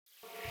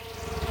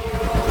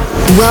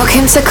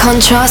Welcome to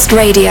Contrast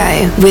Radio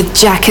with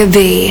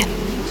Jacoby.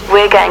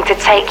 We're going to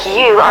take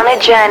you on a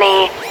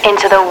journey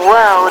into the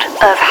world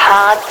of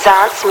hard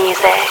dance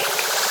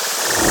music.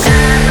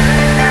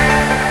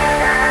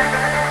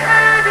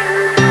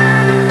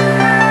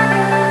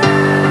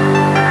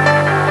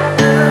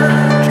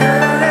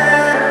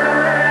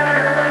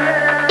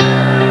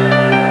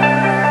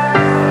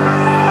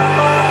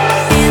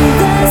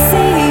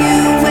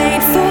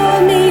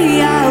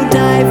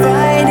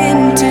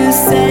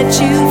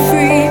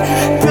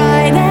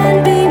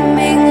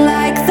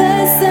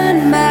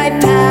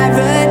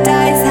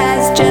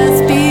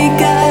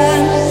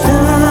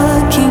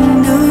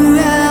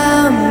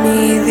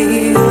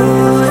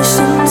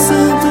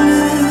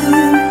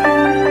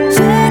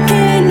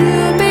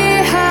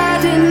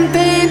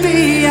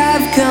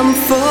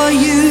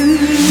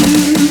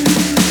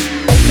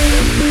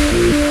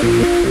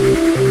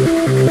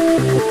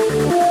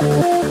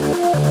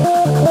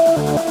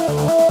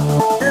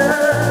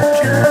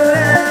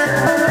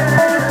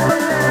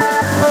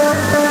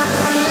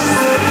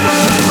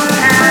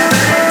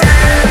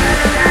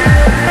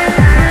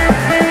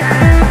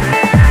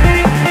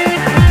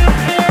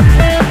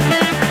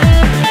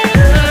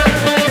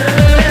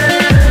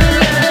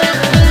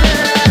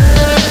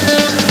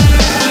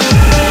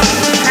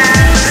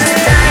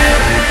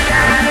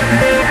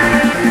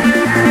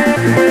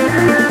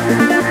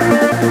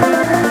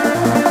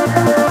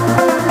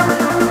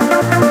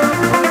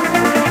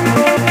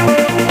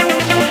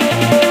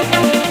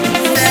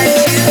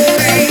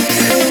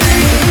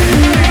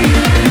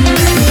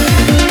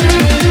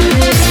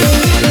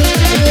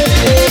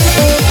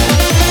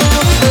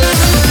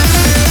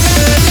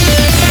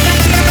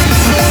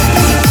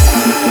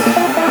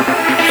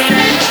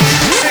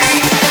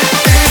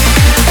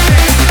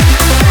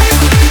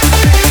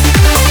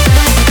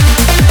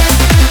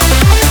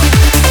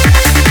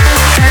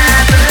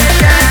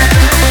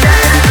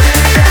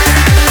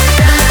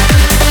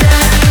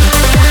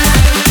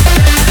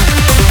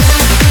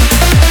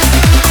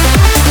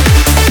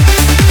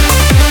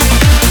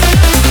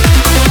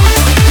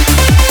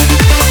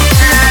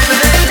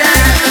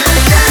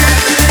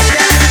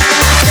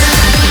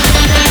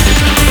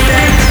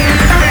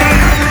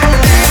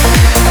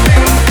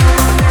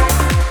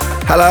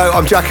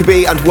 I'm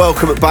Jacoby and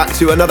welcome back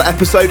to another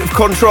episode of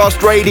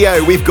Contrast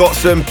Radio. We've got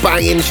some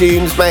banging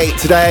tunes, mate,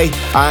 today,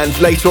 and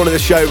later on in the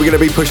show we're going to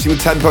be pushing the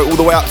tempo all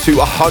the way up to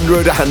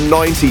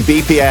 190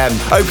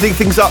 BPM. Opening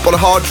things up on a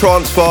hard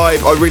trance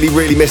vibe. I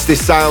really miss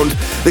this sound.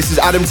 This is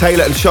Adam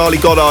Taylor and Charlie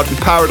Goddard with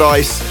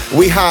Paradise.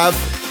 We have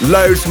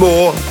loads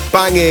more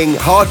banging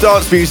hard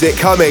dance music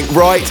coming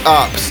right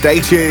up. Stay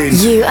tuned.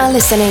 You are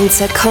listening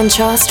to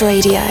Contrast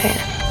Radio.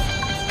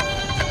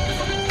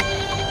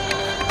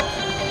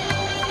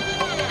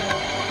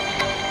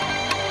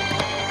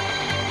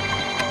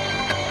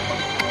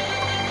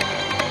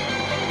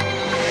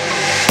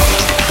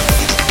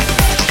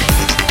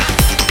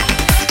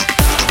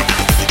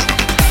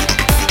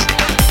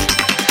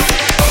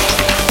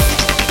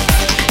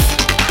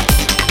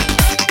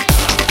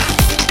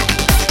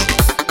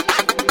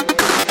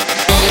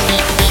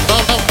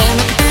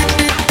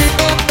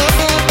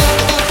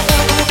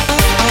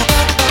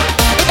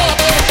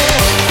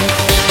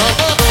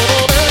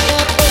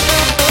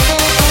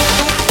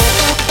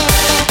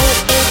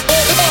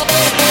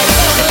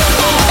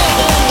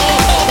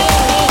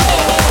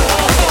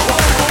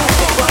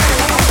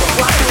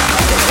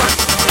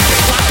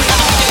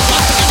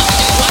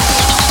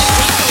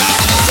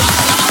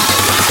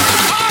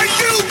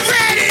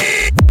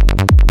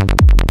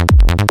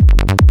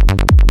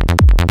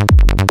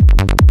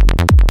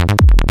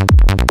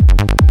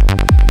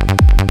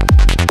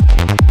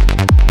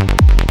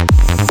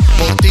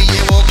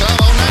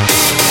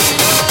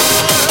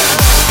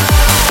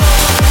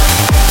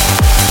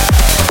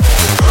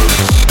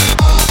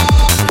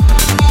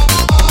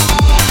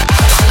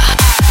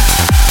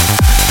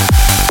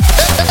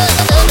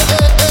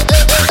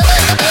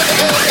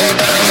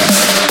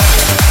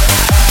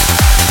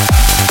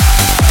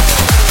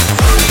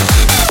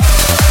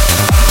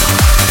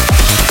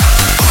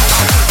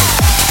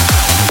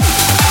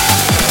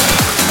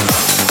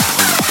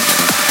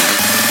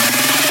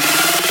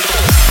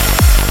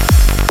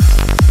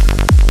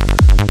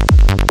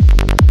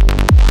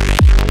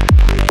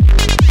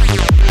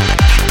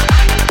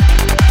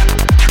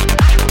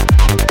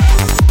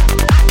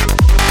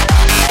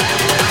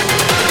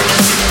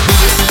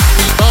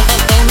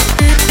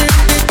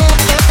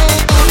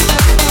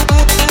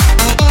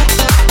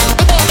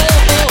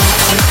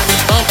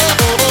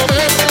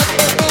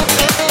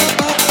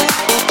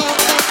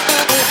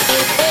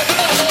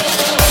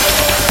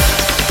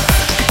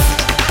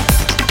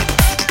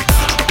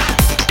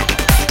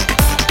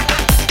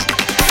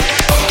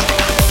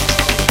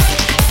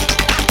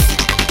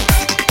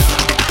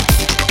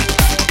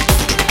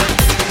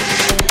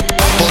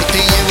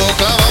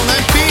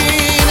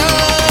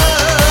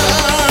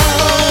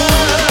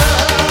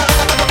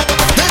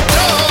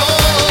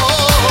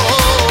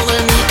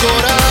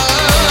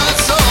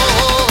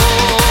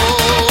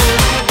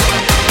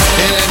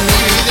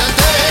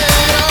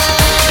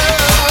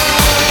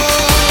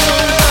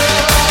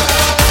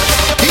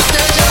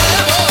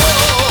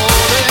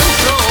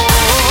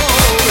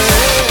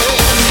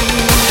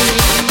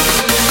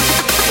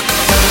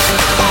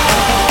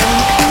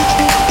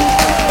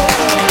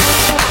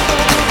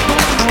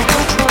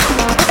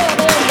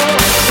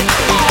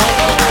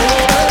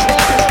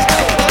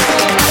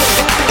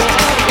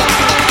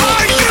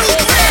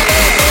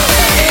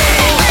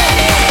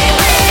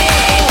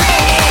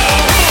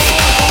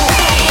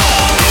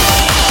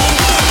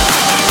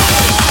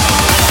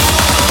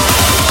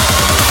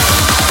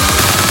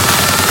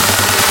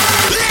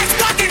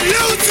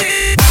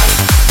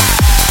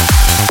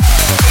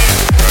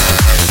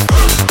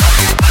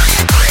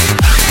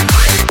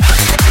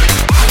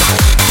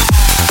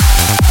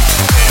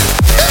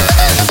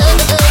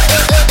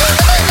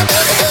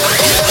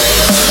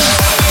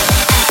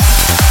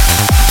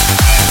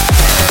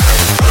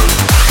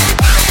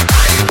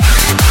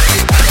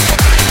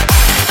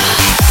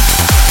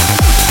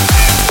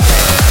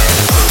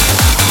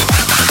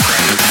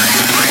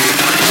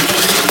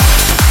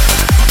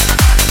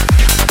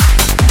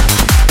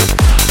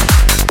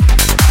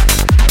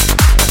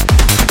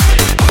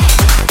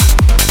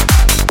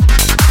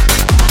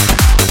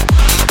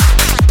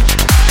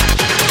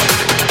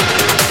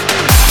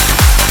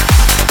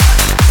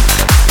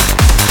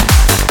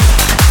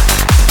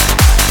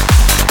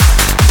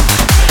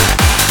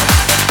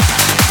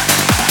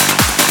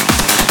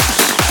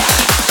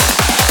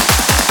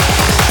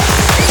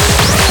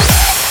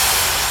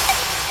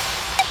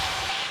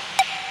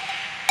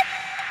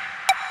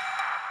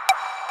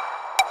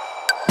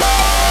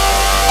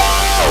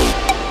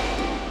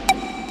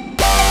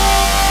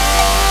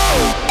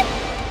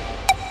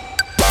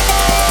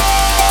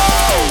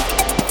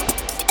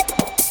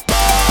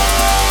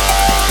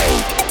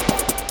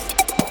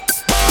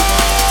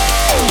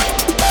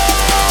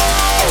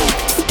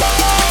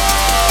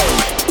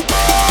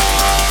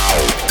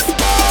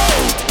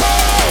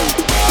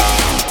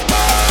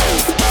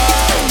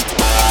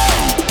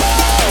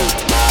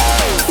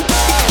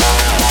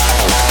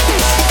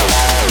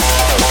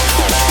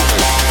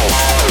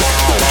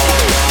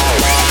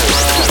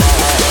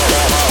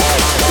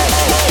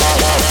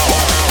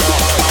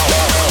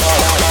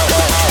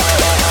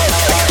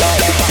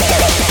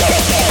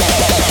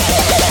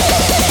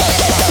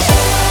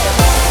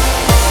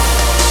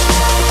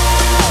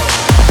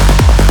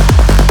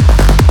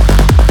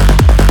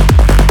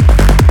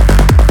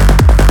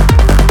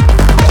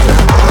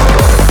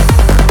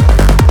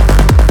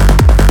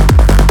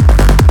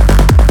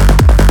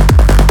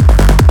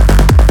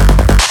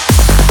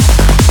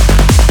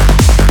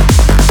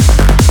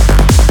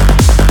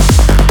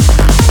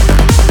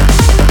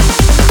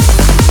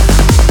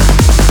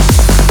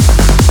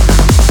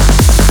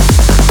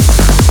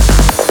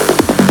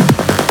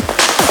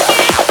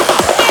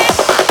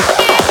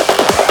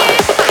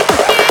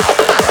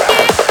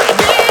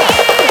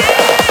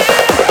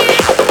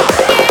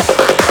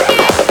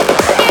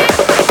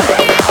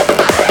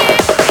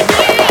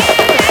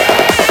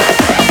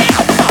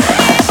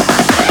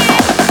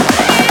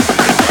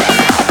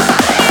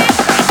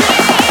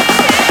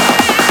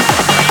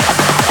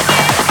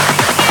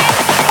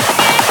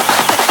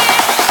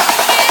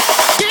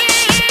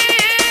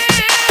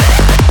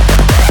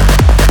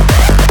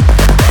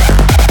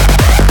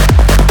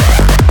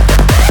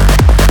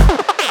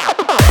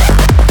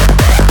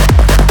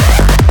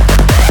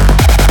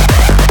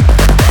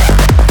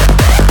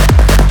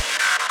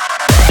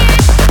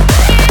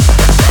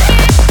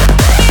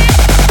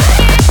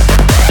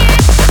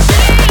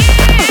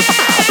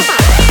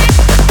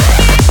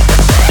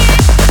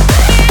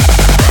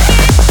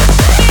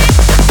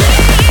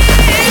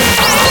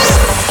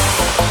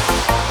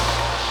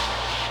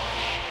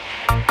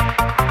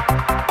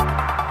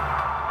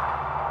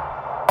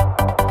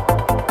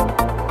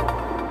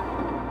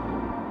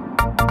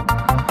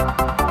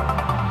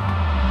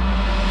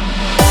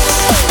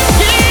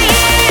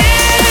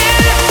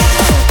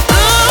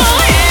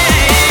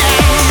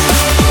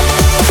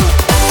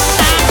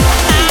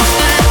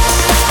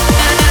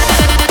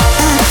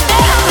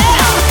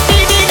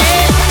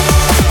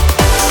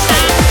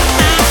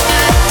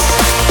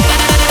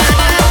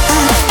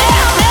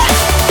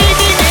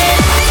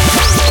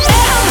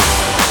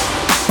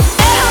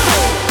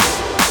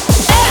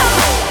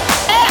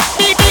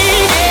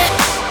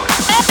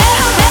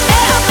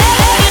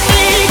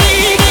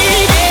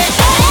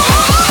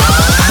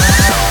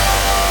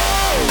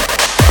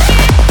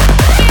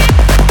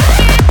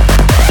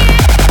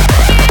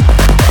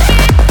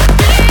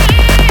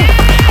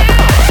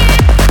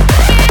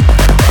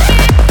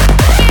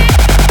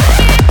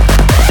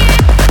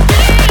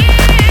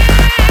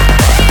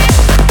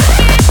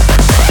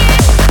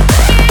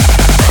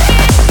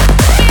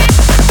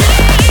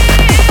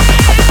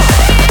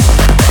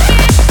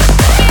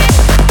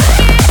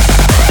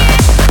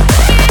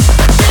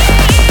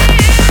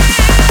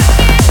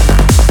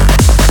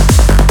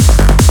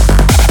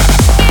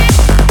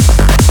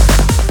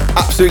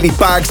 Absolutely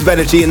bags of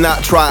energy in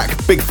that track.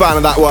 Big fan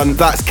of that one.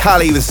 That's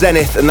Cali with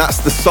Zenith, and that's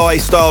the Psy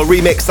Style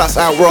remix. That's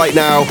out right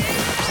now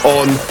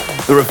on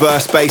the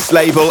Reverse Bass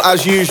label.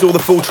 As usual, the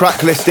full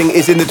track listing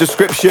is in the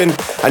description,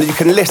 and you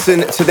can listen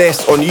to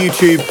this on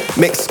YouTube,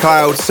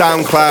 Mixcloud,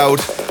 SoundCloud,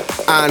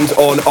 and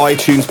on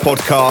iTunes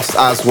podcasts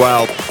as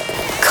well.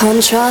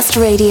 Contrast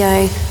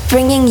Radio,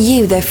 bringing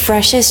you the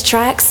freshest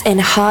tracks in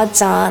hard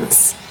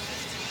dance.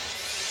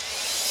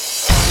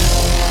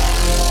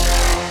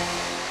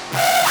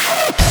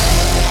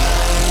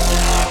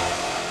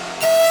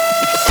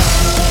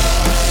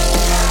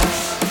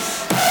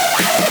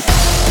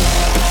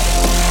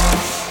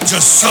 Yo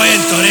soy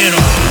el torero,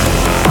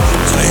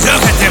 soy yo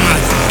que te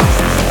mato.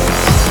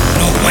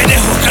 No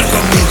puedes jugar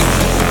conmigo.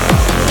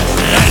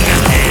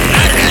 Lárgate,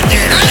 lárgate,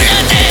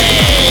 lárgate.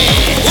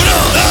 1,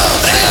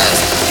 2,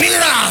 3,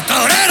 mira,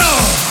 torero.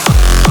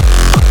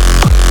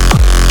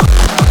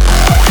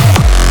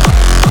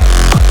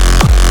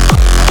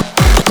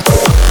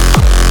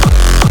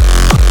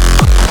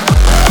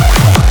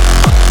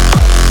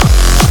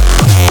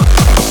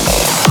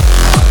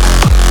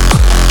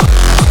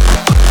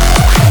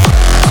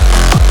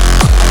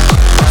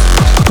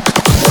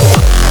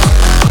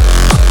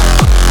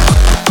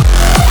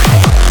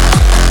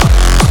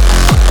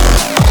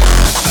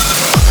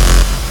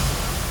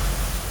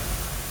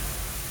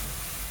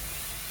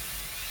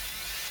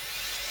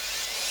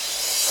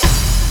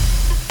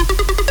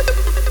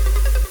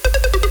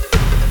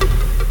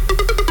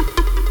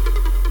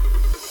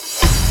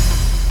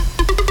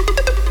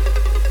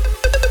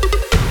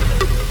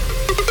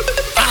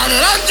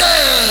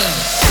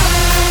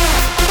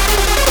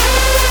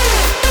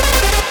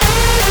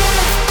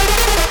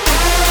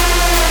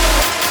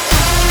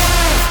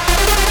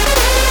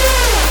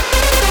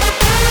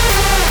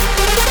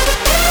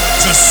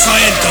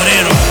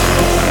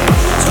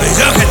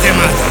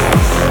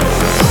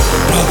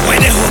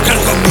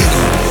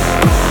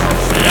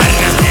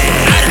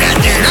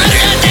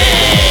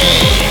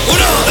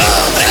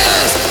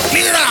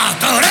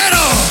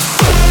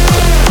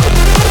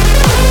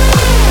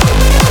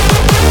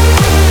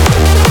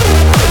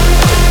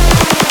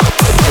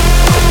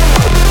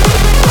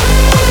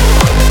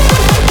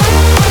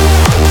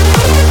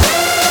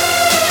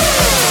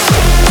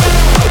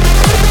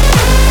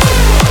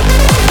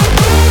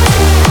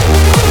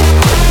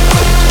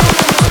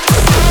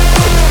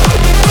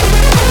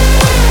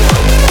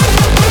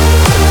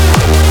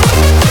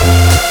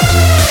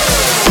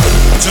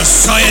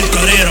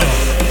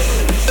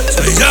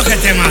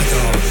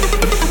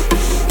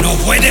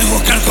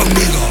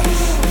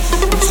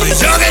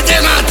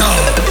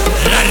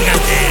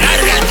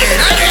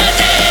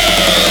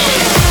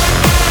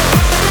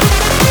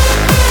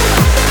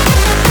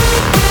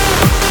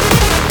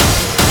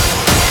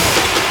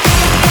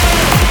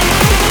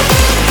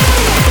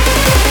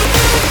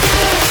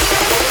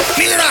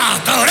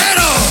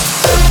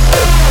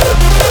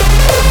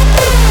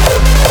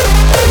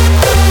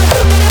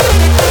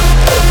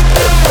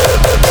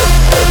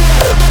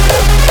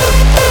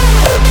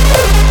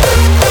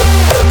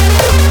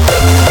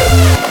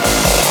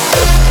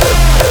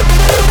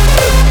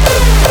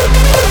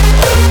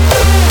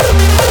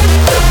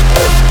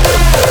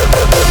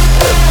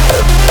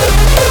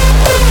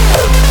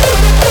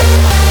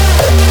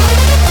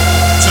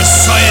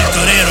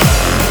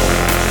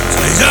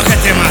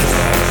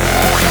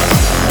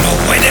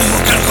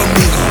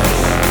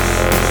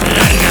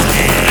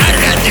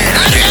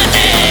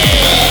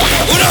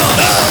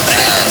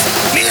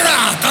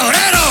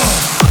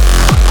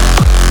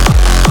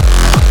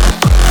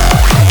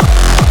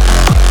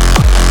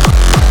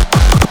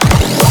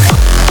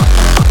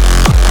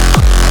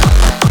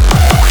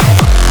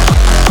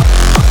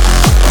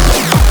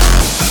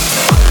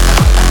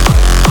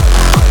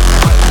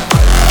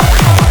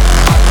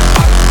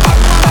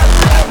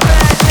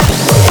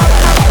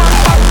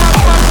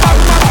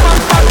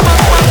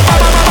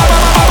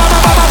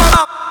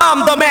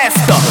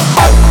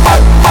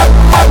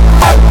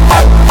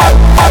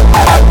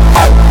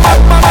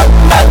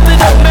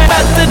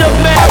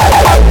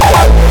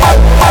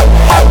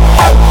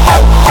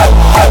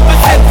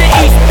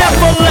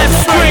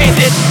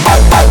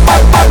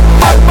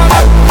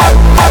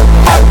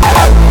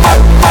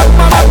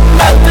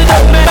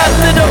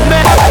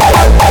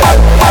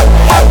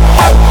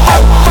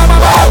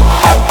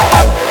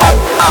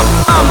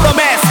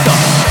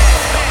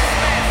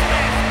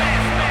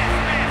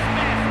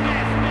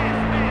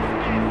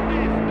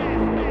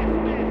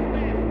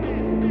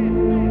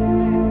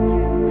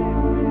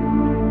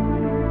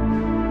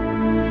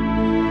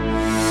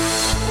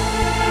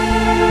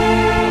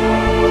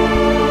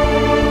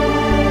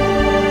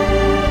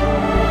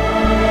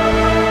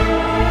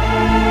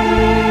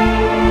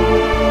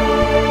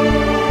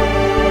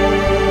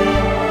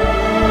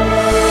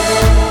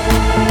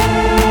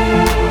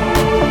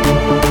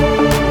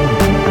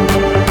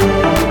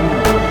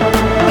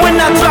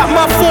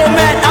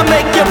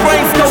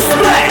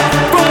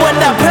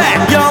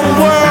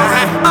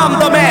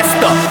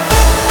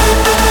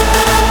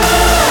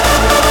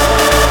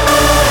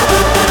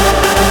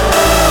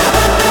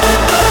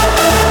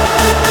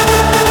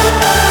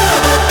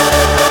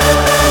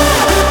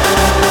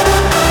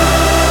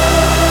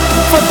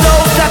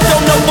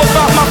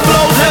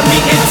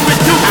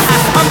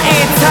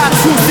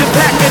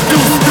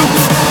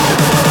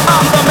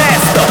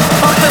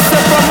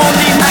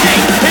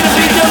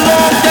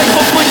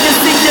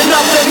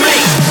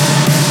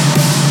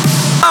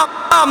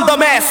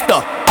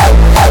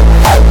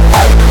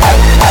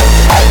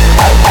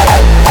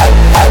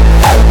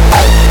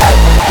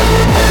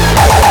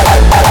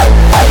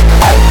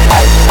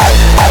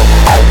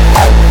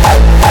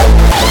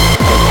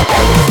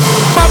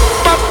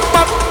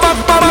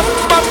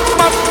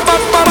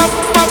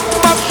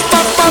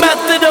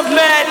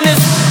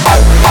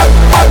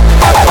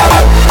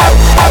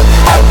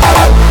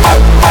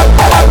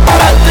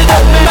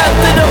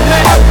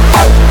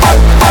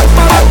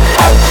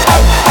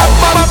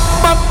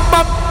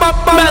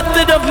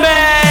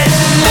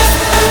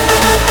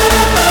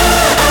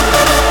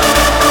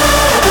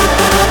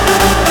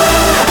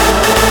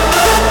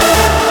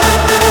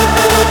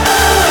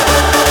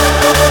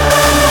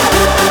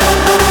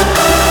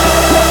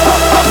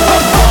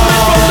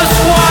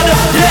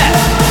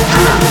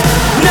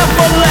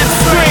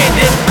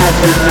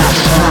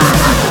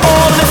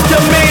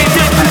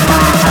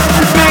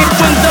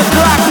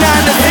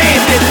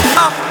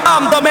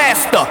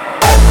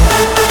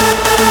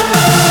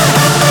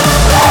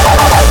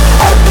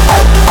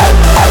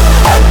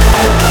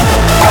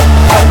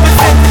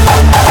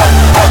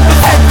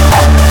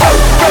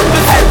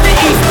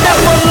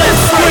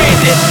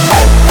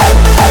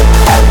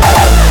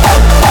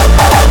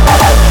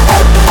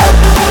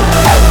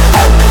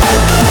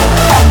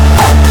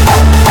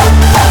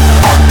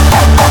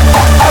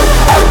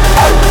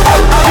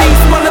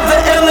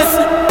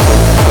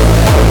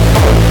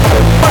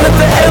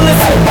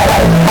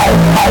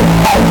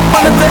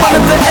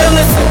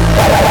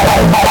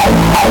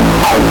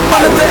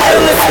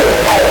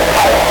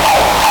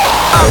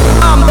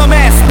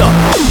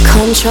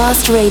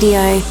 Contrast Radio.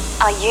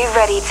 Are you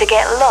ready to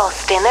get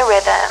lost in the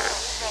rhythm?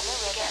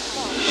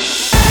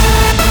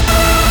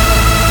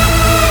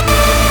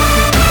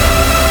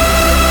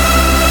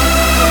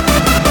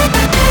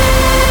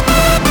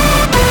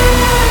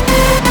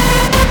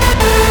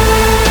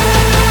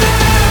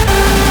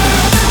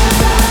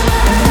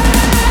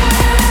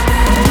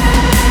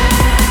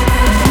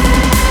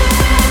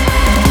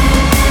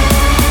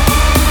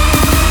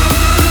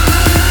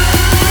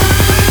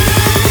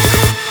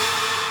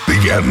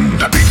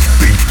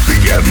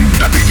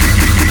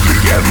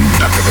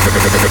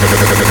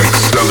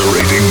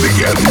 Accelerating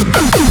the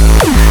end.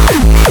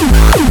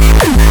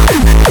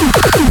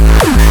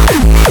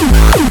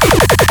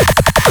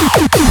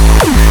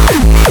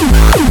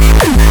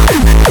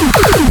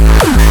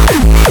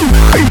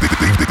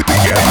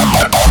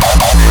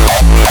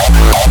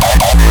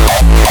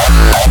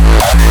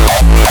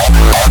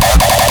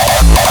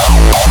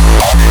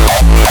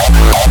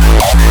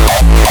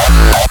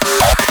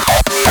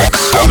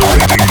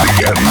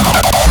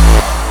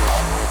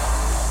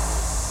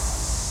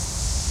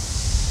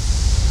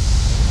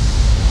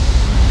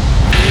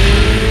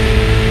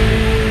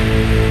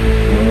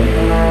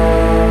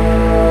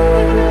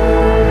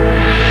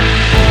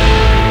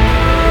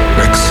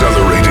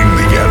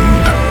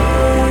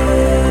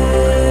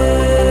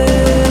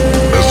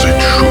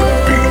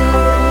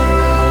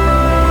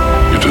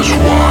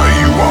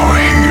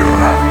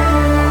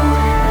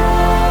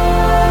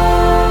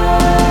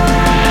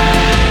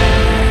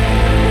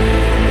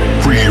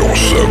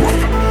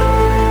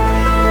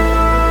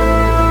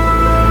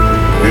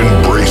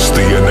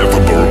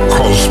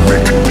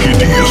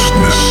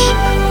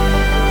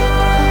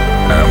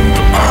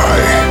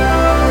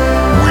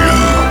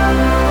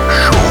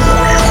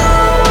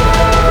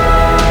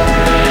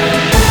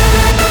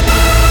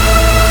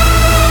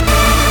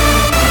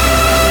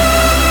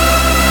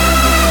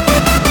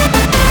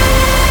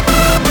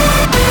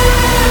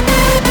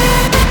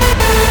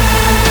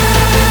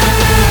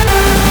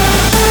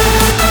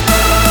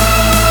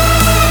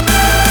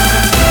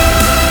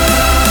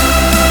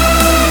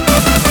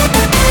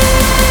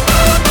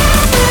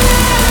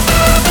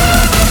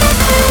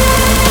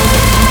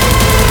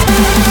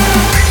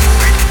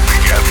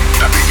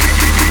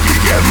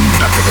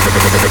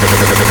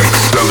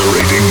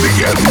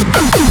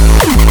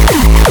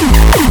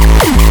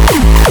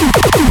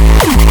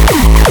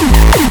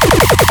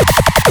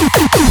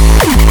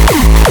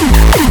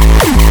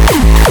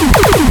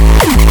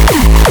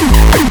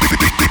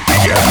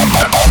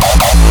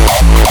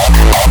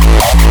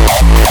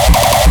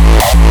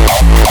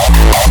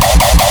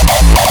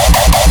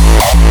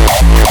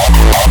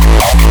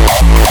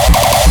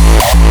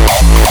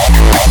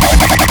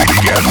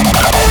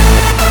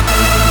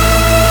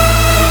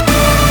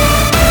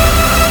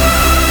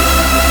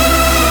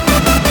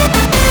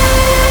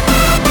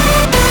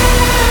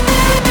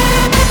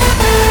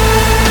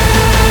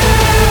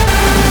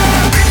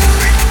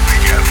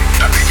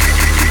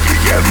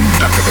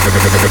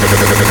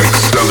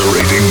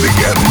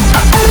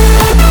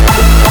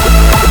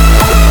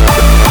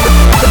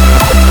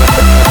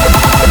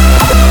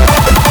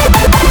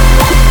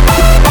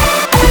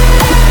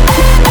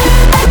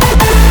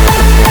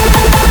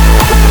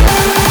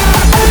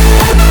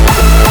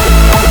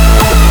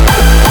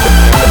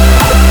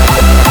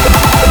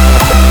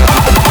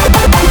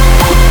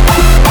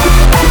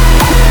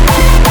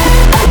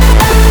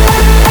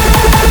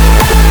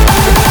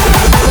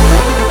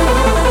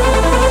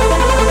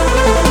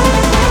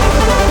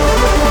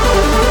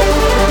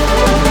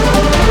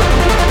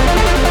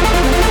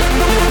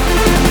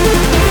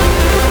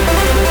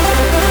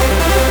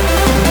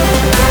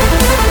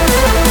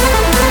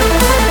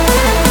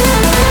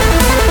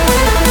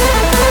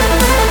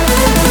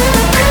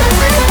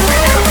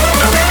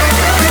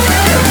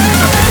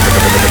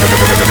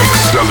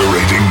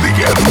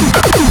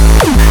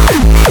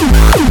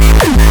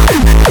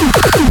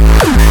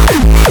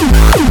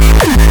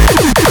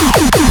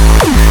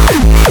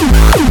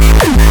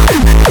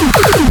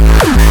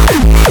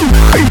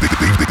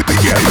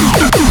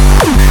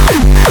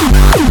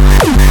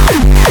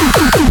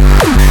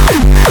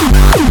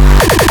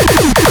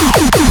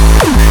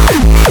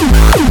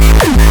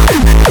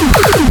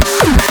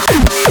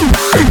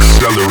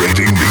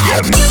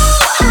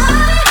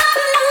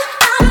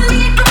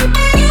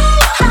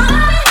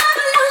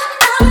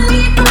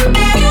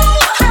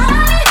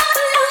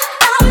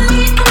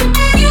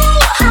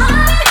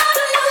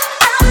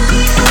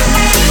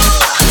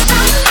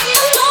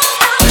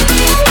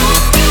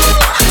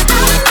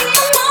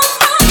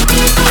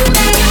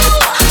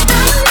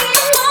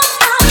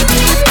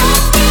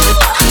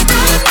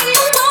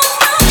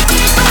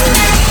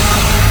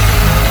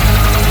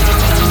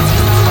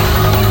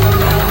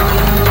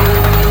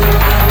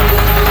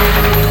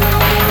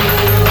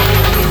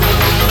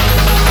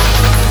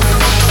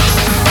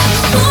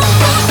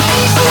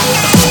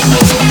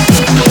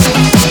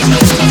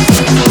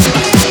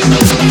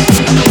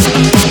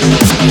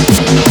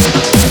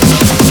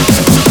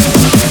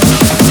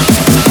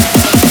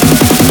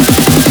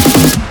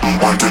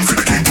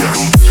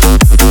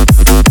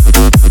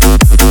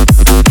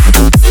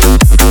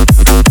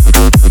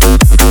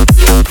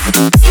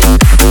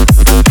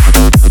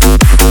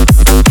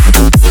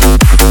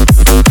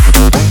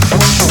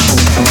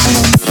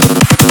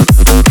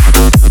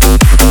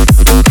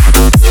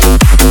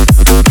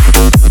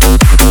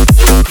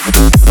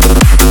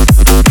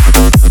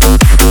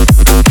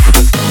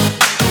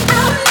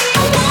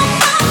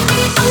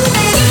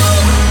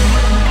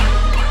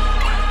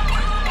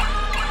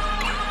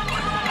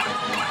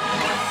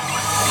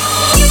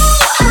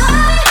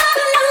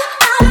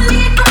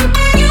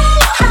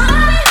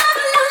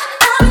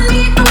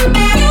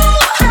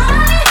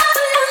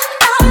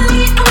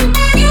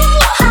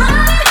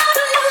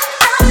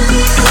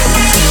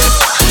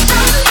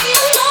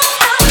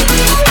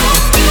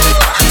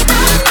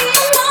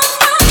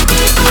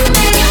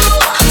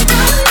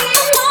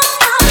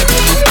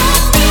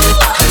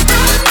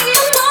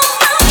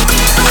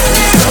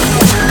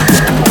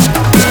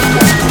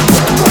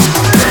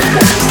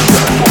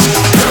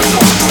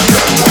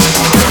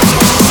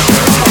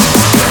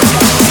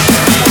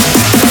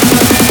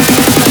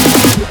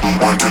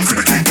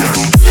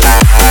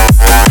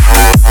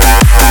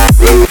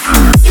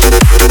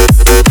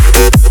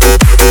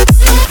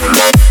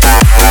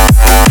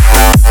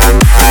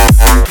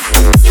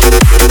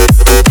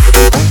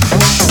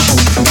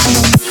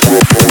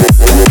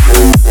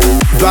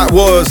 That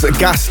was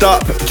Gassed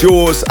Up,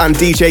 Jaws and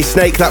DJ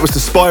Snake. That was the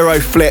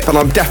Spyro Flip, and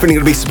I'm definitely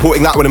going to be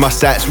supporting that one in my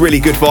sets. Really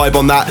good vibe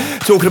on that.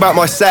 Talking about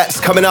my sets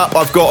coming up,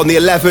 I've got on the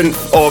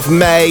 11th of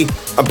May,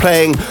 I'm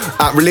playing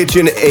at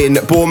Religion in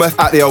Bournemouth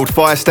at the old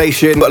fire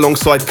station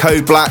alongside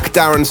Code Black,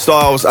 Darren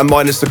Styles and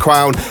Minus the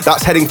Crown.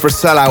 That's heading for a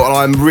sellout, and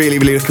I'm really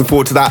looking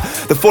forward to that.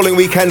 The following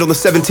weekend on the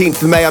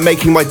 17th of May, I'm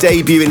making my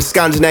debut in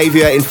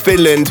Scandinavia in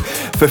Finland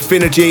for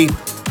Finergy,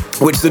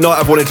 which is the night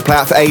I've wanted to play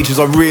out for ages.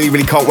 I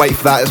really can't wait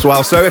for that as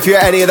well. So if you're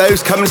at any of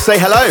those, come and say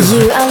hello.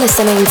 You are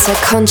listening to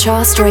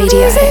Contrast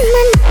Radio.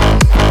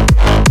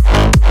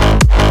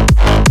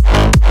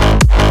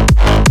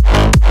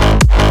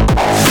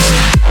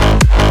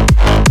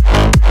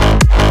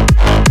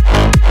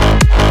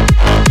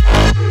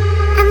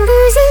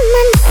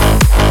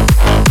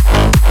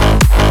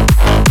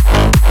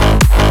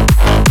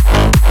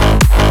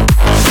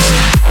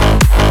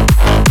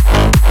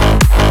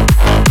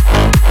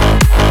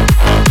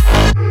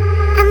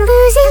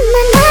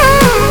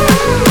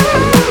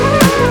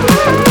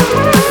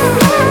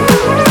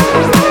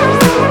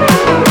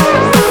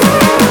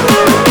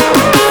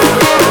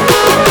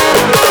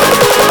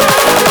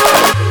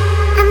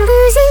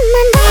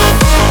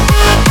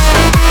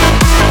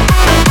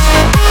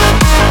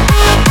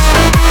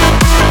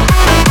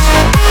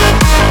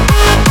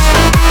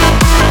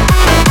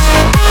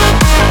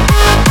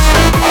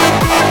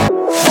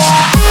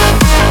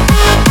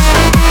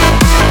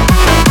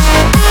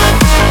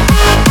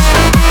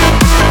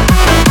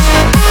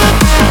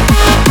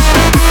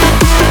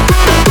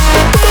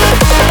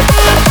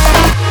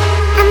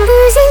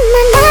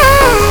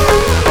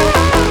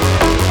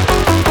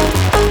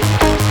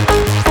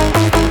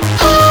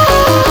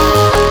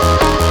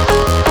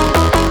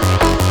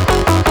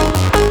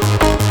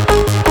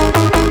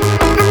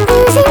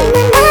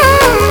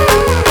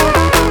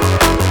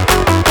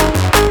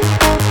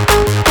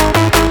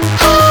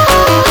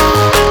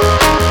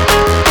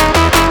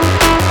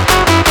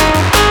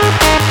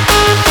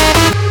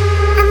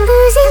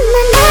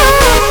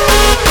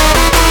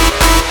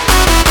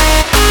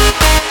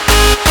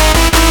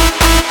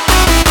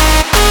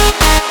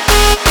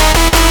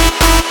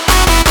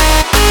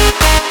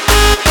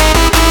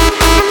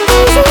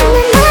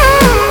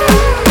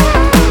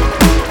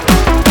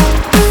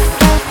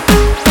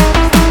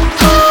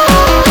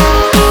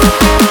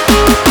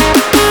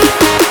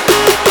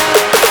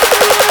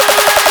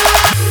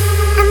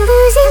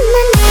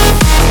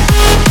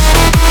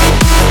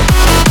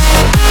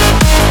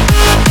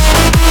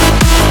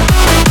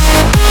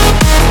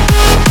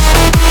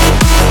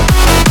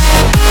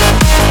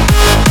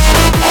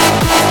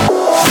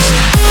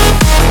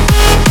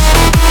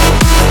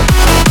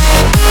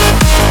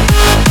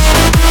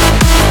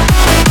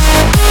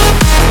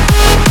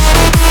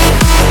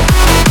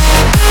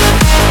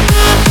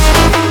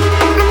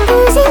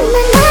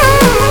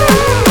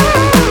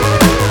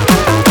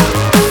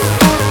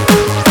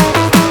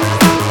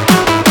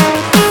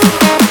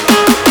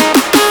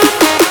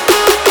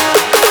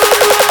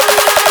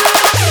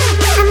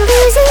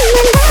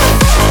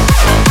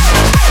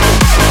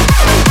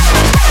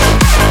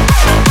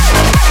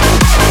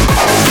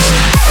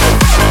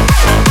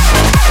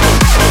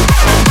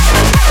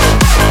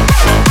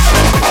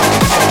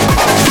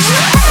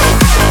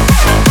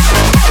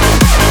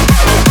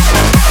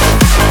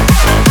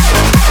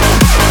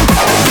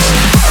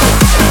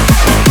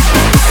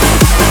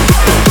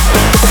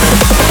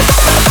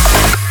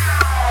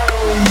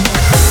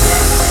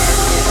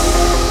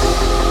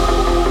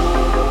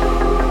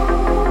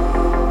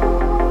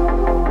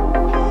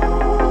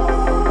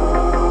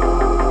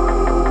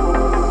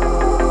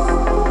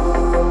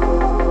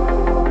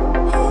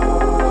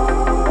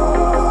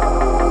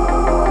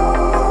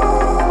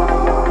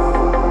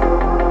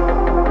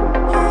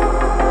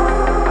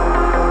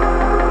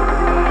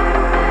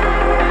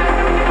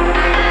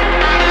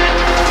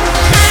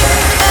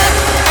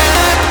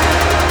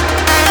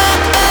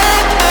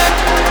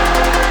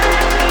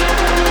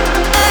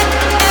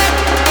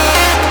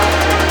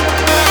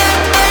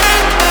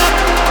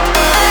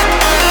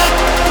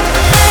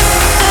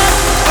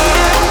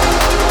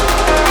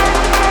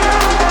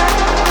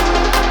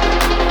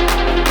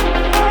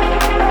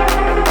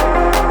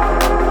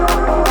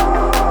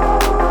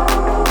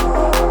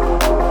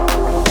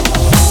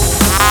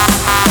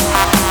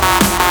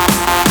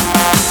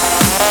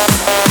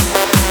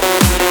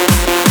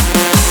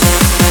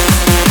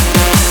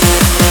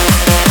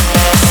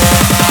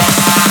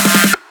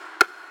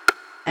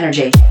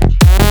 Energy.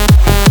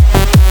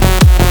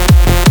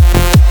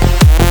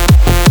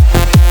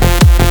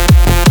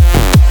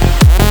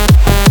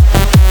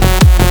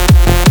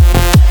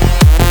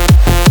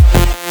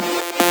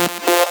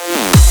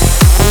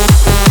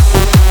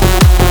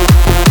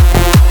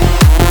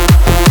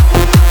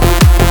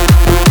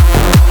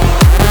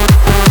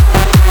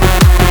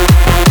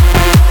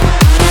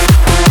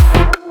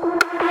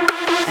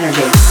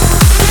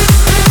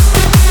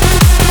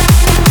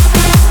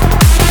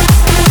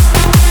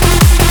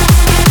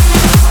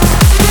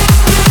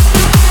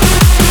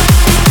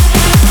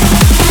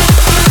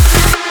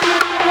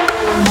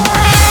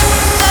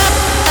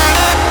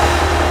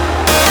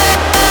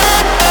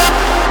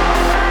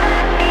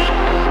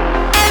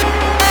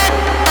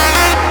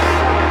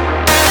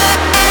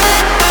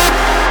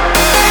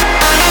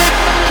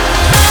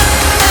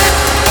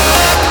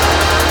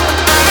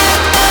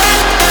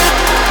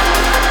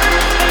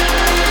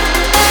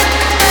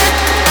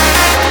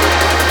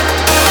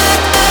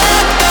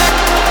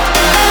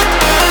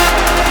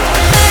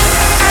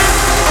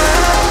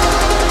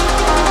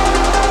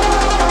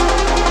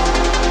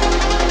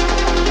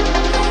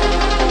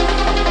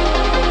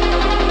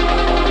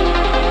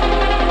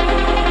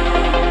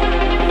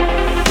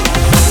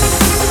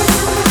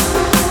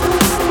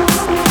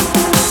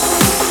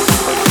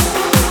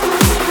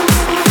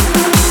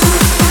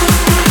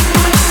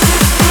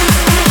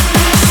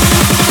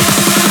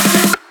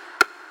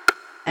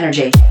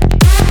 energy.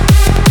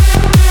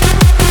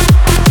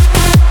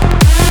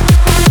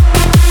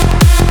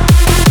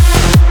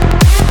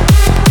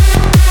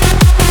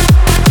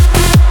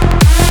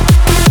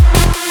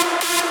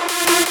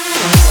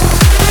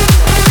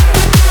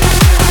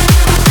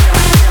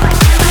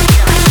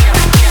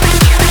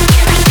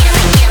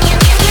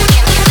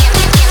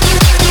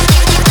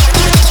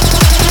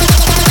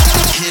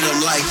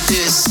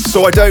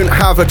 So I don't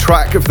have a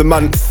track of the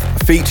month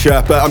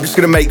feature, but I'm just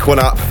going to make one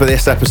up for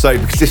this episode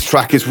because this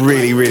track is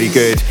really, really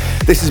good.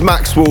 This is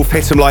Max Wolf,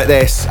 Hit 'Em Like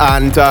This,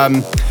 and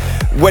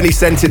when he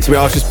sent it to me,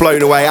 I was just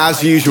blown away.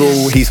 As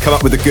usual, he's come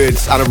up with the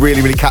goods and a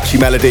really, really catchy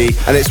melody,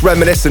 and it's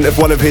reminiscent of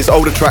one of his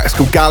older tracks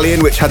called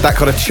Galleon, which had that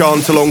kind of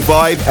chant-along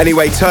vibe.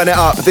 Anyway, turn it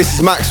up. This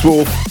is Max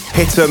Wolf,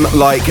 Hit 'Em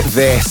Like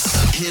This.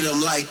 Hit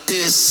 'em like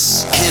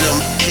this, hit 'em,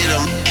 hit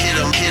 'em, hit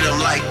 'em, hit 'em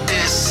like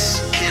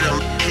this, hit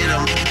 'em, hit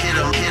 'em, hit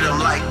 'em, hit 'em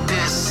like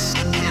this,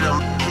 hit 'em,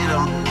 hit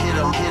 'em, hit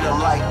 'em, hit 'em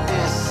like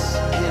this,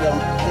 hit 'em,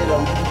 hit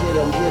 'em, hit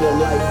 'em, hit 'em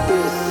like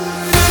this.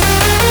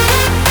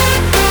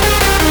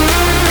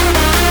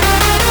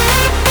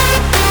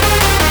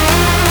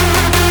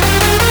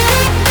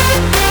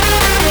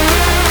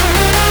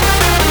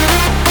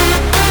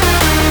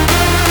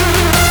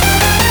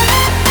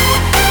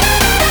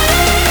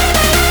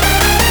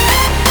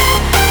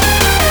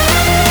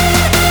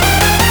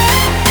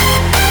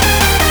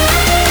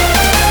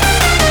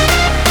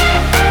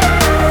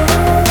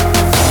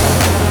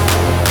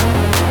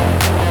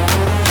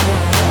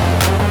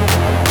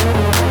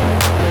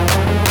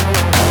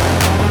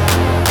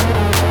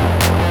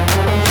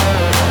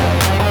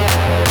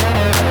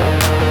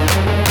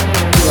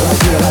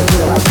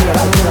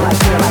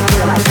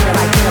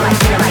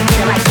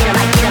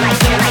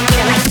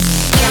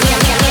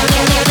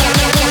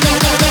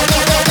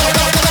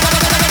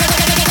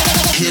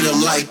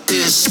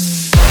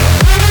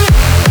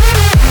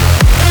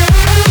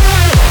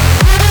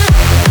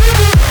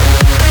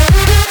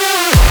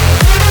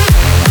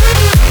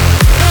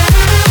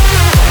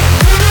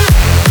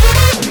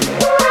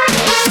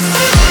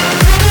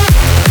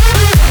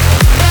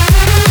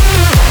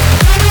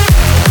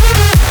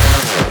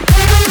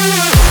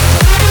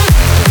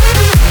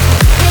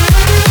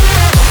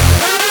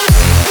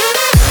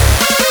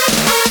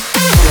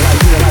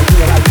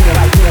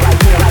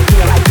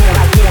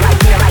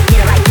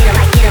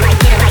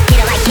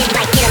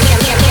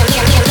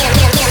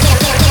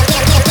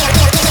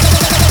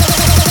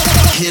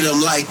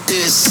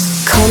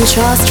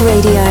 Contrast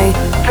Radio,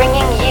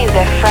 bringing you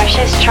the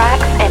freshest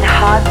tracks in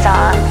hard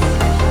dance.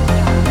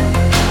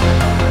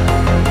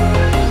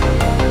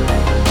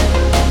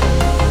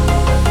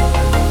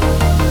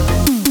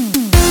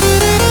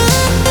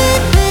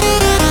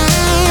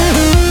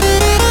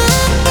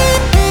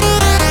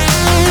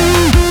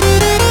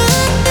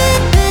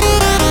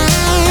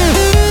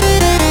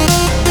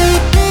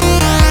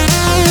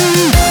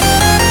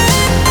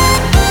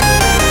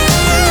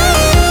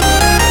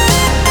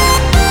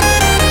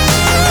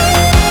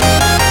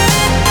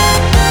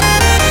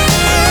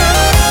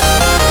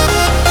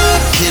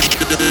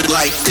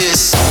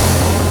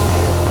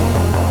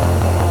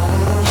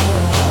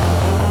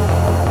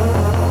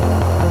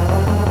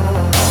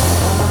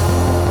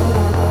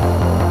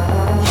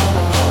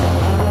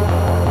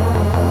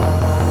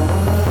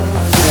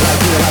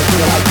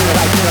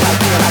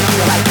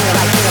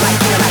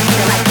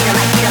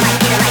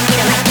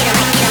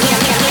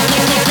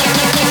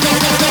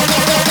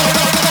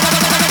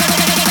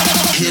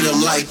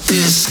 Like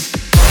this.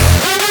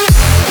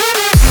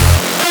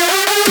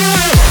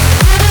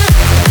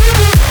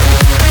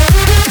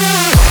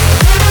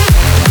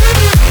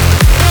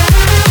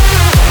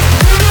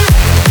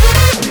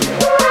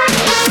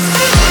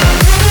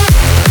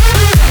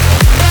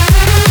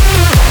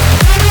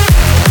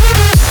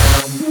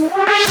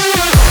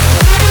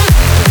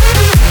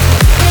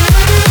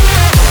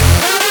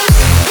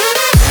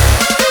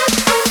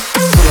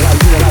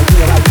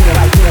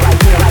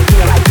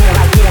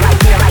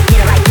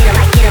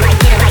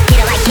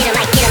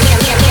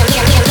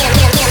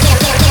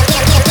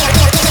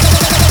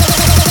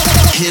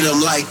 Hit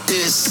 'em like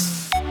this.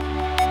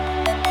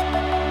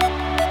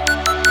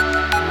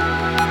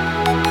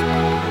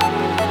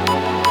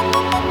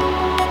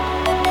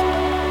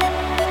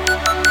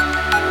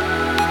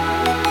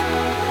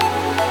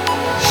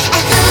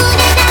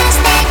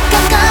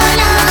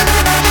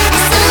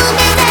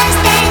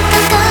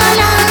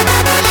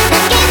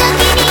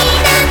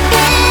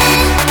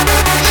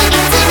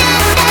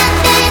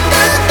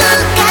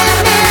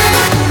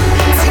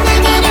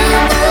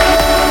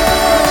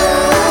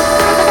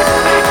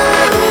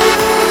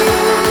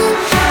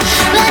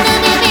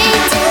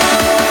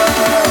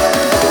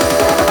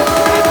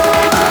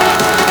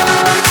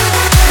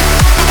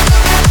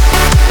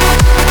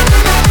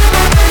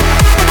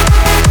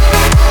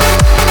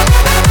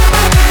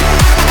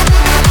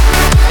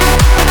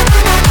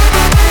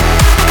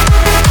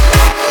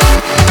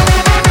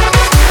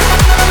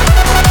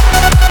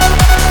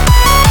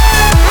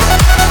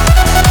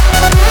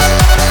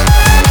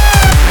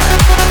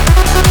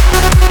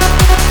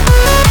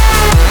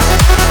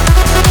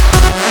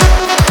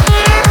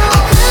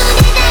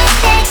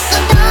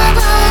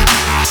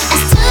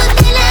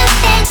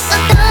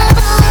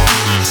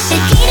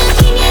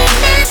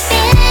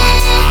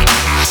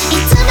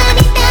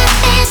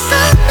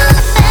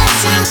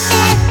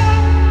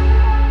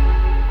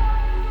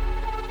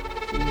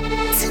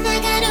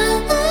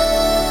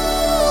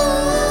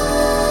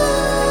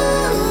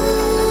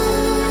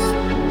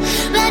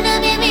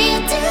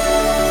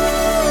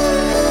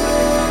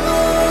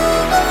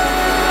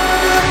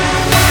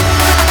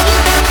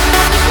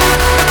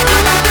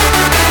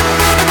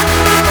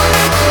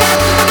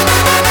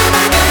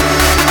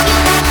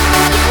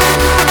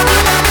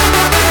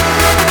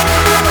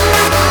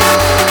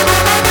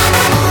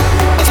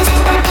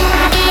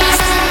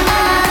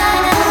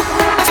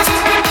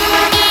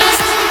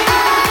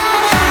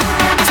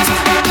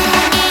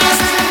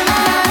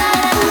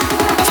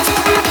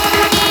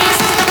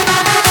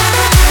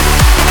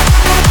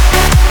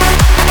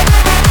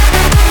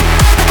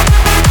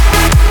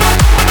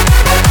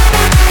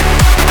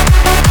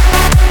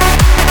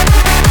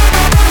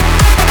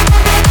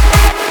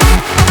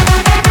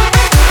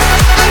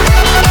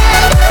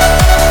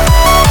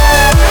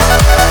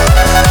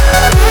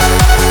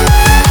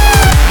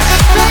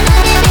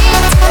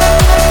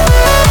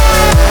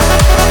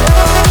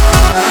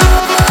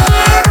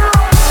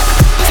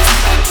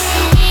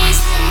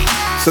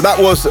 So that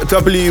was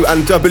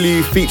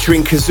W&W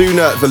featuring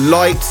Kazuna, The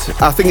Light.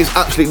 I think it's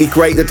absolutely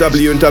great that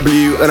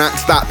W&W, an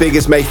act that big,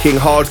 is making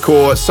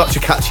hardcore such a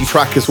catchy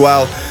track as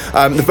well.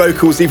 The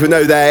vocals, even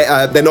though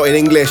they're not in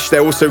English,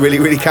 they're also really,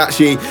 really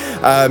catchy.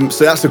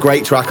 So that's a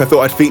great track. I thought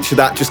I'd feature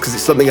that just because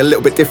it's something a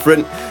little bit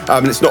different.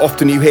 And it's not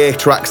often you hear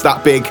tracks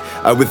that big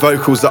with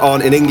vocals that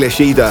aren't in English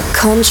either.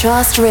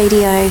 Contrast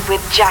Radio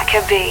with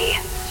Jacka B.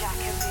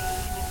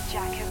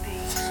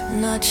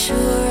 Not sure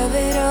of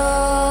it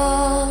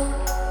all,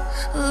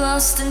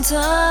 lost in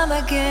time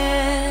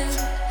again.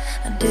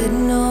 I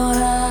didn't know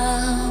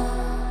how,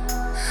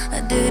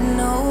 I didn't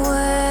know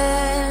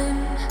when.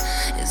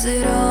 Is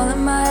it all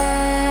in my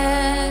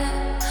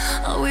head?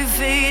 Are we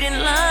fading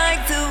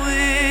like the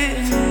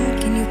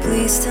wind? Can you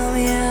please tell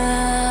me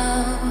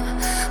how?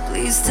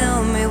 Please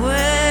tell me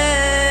when.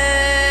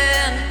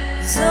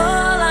 'Cause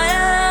all I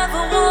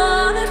ever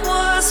wanted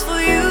was for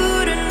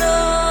you to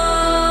know.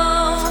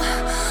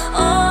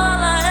 All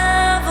I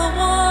ever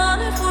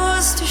wanted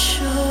was to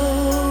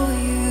show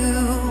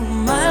you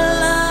my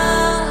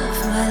love,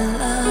 my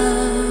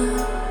love.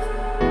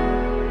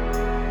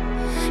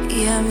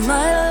 Yeah,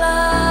 my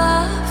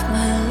love,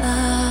 my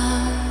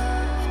love.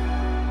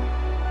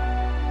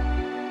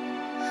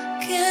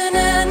 Can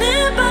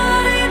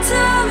anybody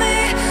tell me?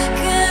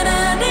 Can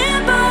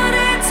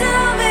anybody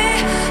tell me?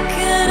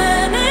 Can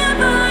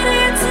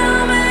anybody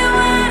tell me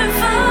where to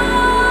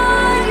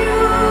find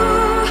you?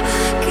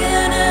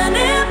 Can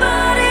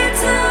anybody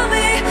tell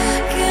me?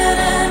 Can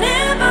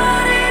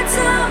anybody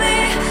tell me?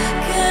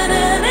 Can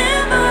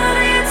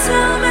anybody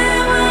tell me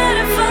where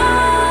to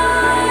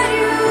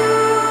find you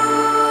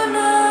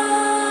now?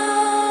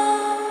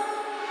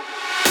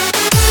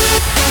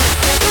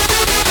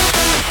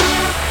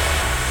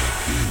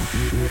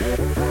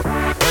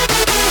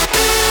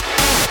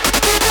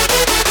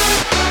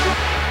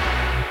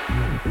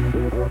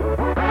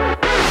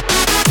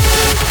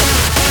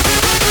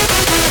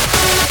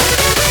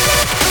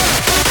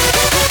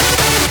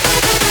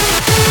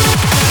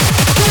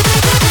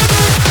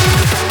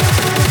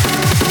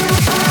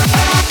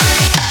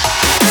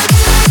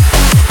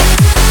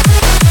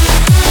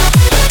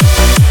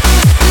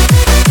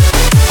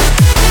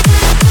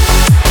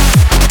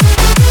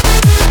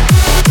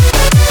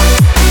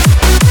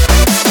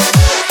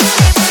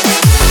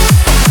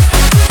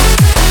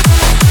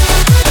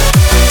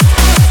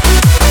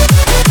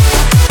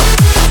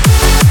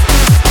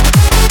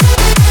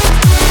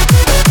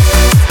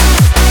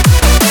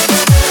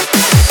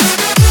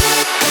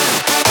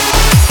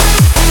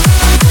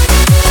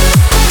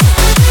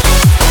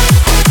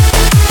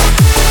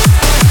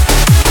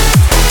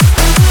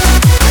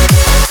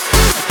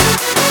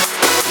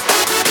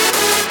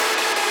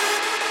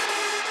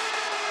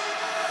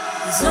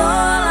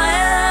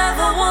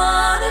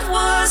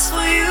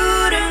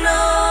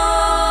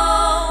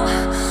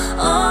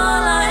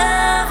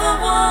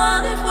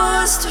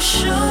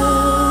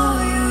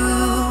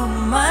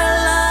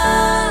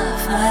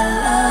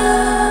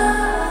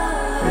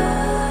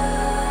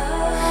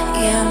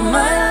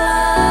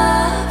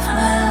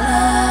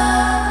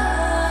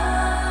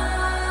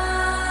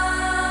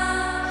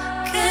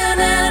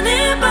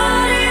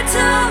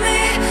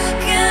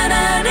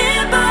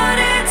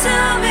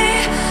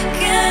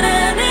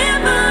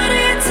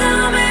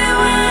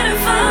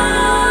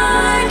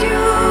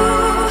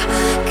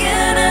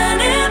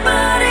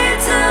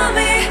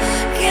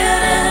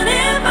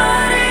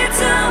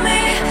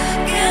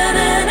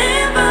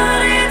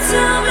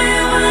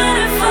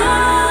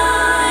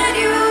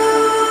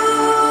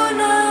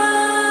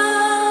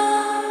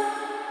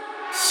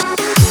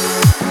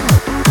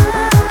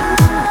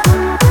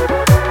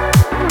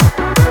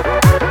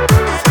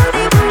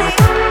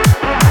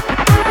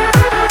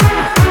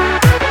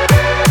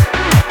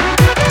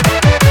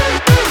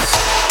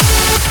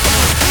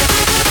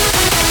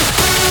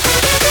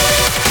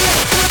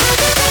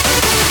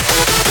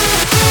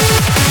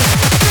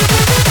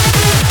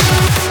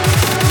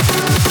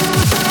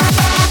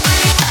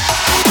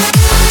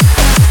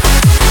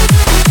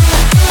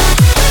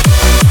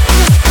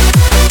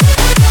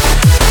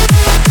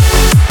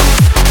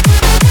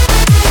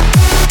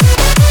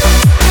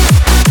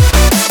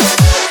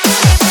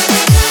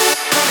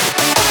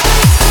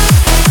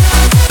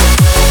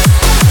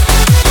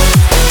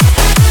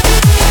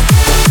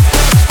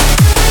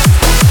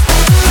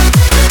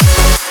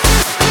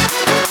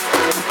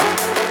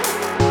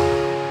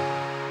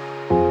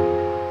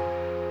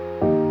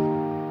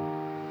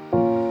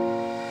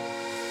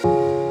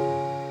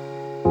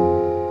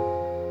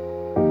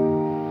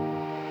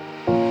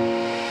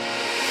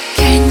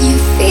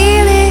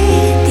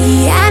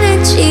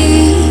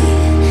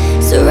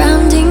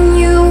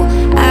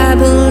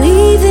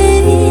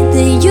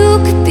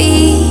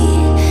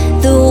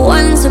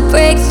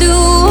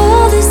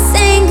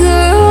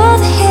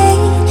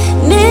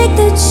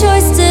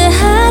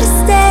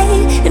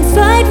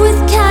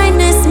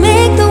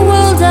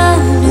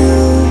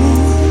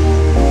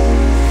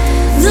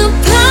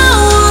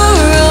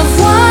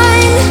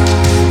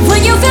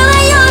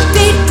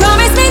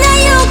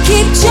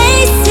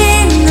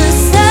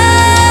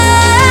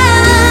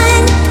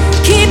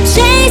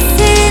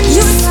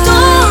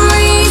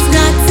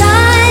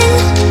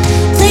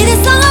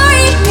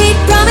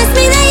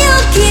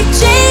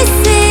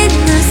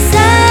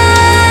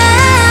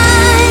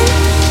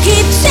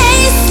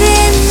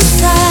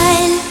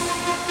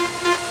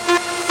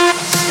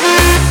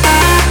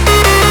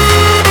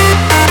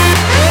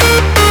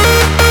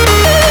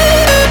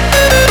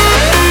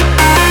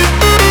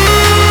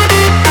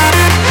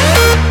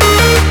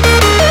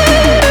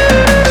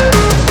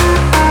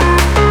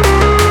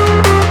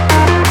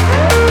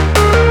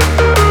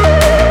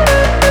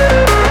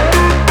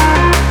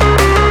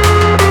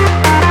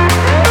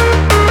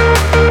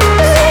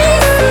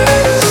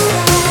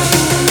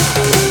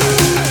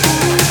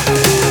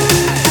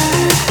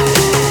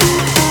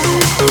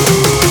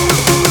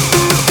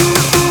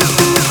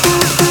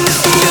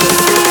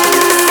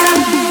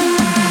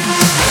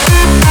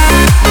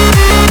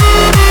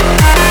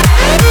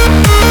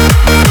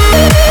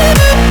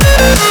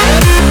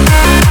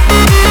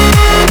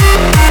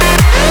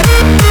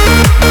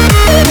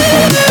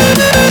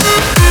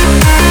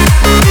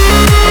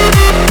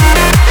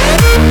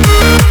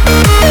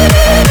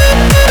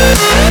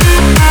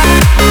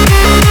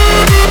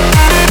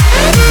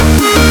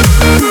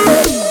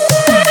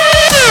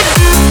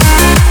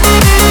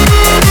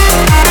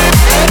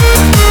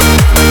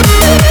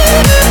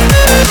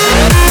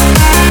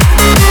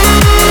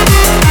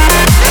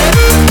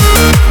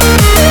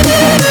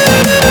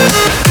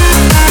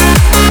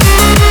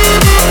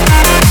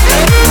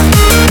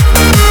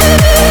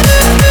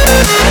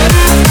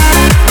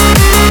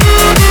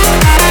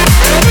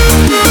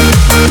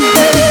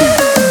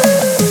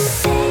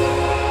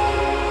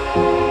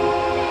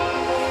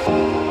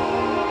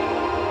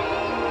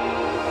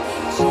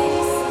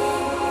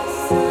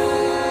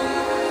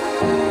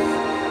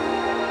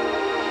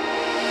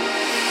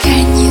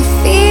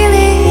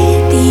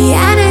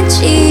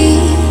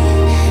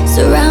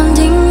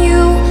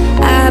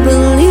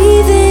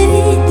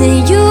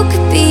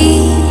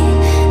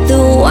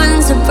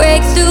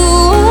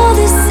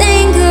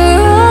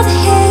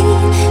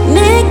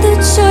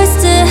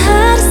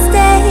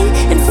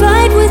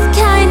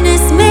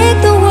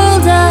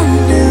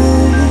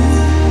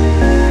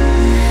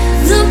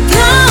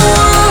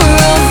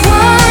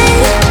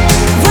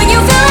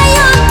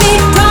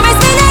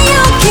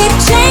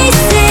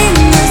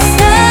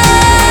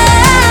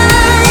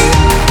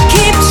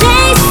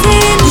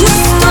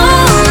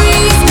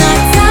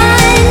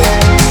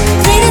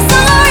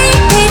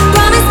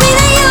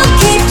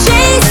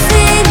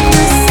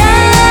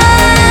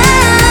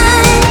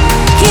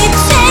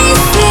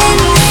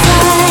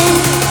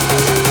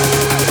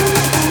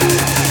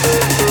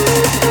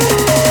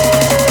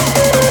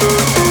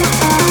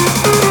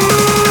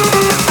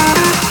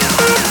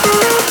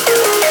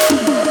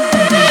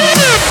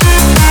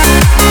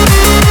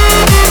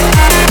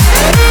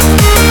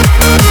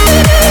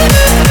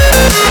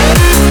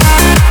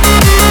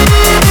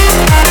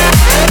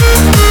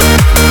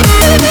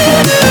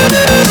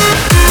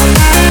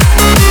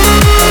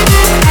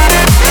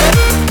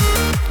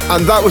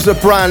 And that was a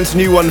brand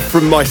new one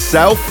from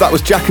myself. That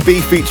was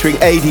Jacoby featuring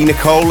AD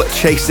Nicole,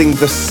 Chasing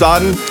the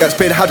Sun. It's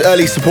been had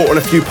early support on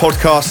a few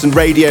podcasts and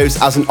radios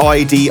as an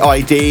ID.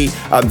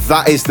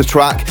 That is the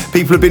track.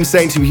 People have been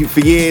saying to me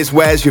for years,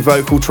 where's your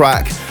vocal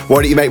track?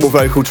 Why don't you make more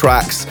vocal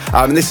tracks?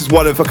 And this is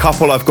one of a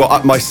couple I've got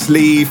up my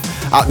sleeve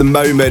at the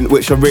moment,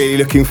 which I'm really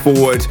looking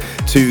forward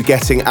to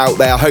getting out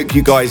there. I hope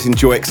you guys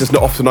enjoy it, because it's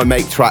not often I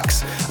make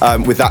tracks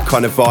with that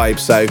kind of vibe.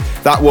 So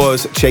that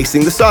was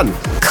Chasing the Sun.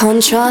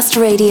 Contrast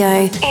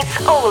Radio.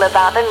 It's all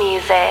about the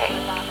music.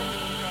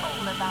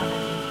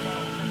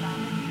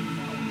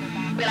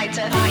 We like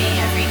to party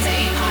every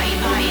day,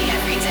 party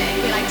every day.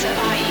 We like to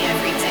party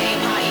every day,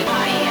 party every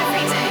day. Party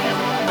every day,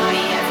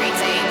 party every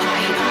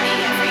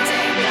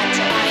day. We like to party every day. We like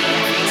to party every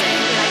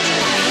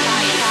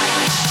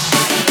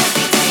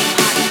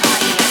day, party every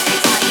day.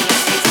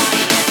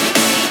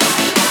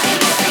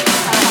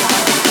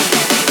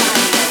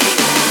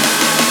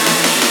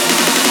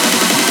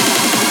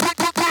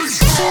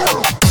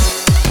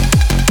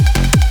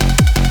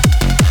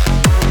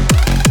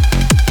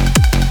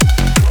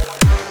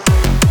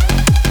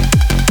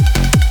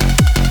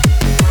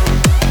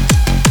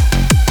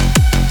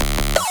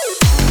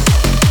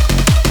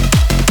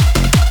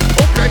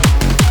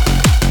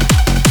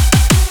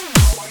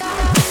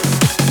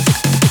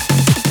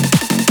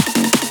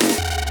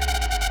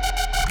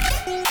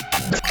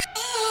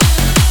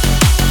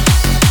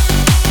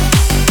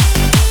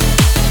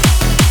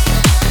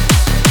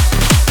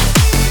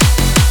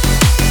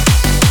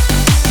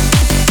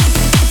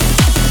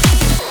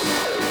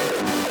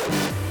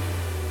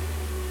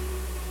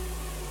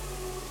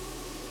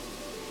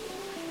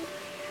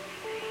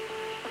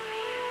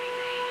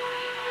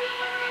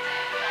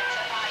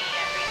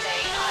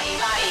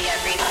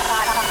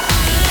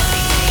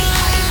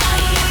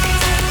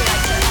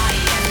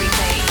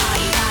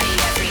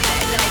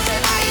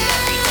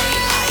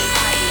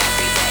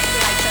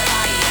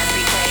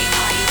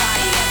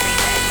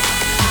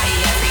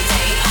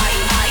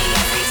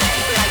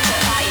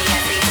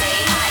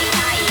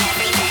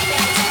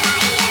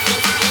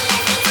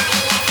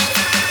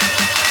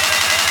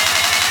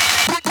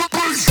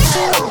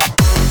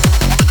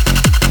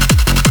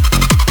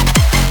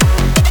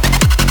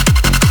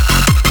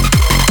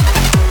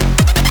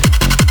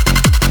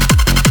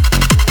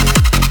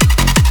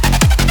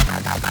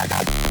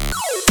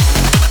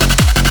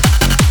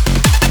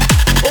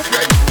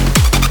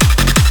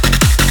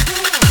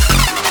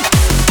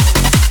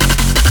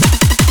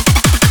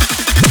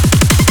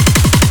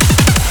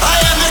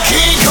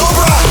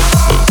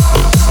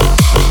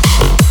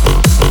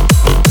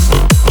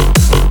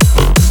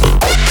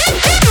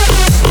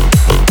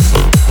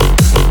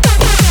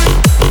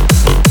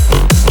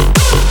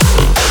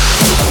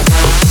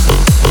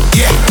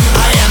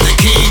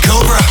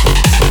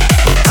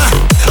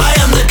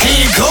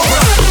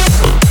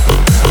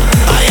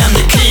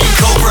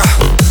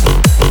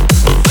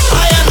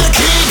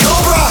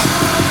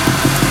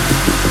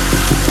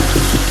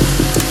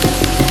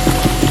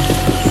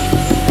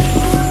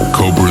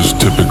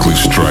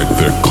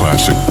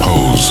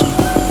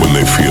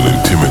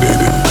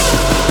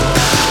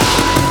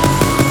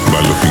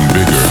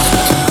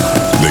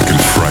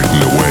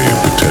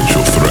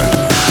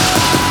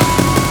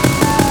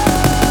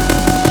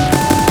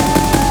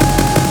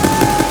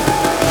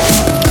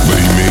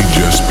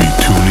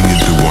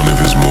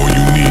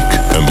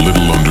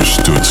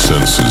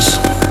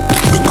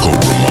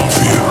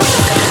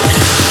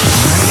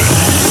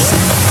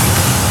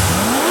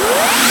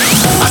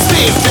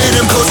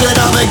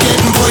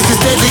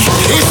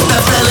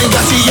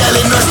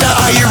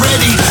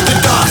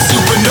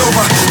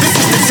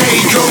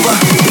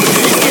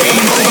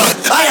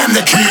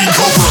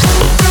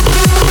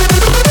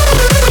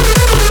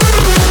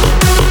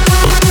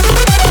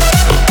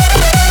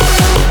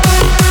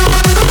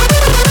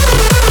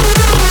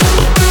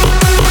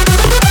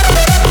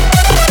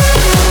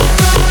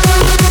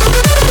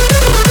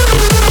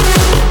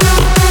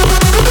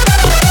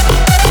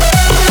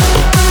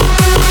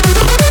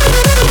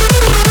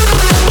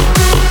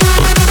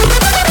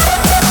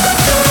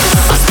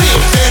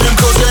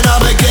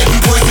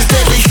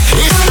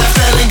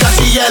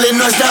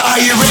 Are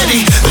you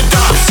ready? The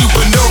dark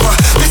supernova.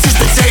 This is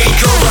the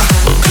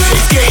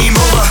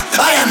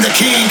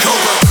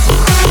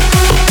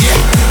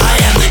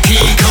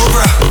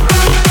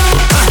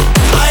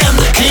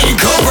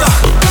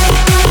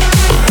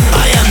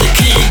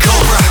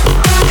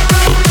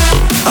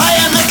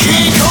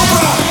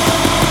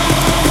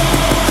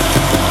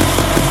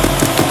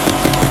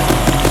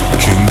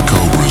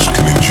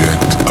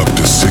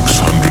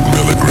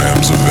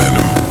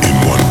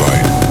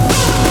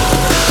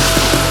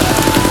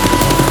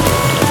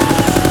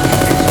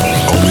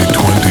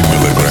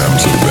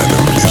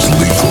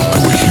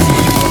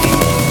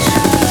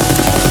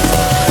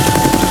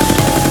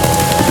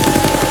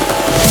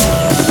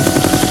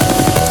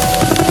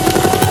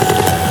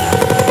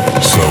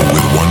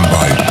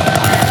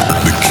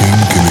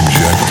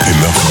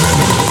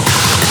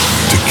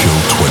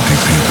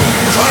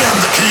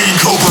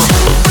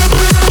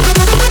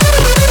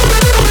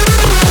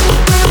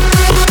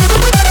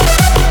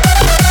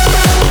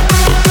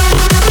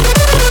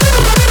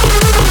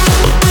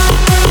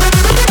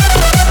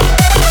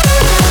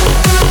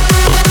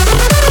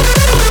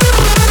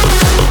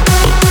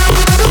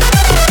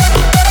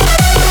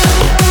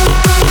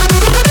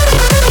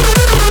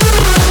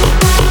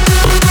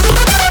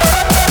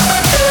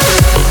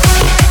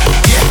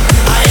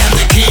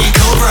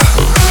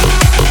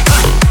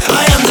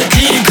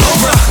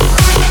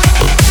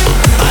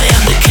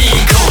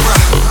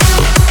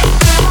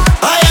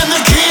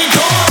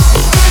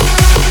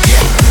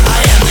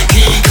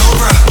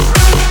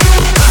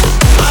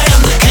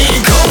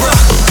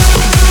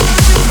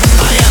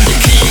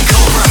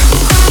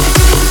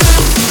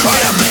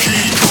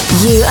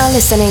You are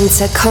listening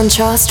to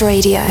Contrast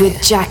Radio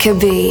with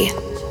Jacoby.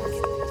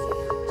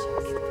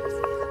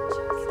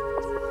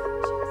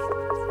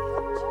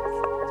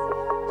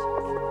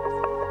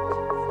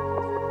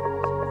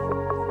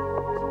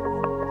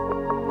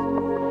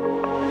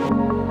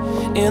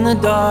 In the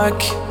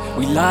dark,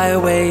 we lie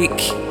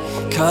awake,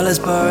 colors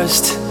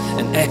burst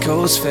and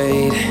echoes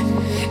fade.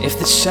 If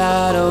the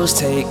shadows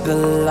take the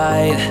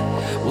light,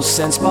 we'll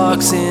send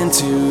sparks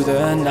into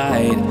the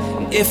night.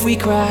 And if we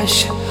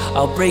crash,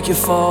 I'll break your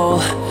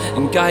fall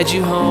and guide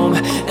you home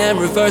and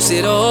reverse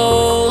it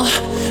all.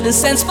 And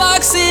send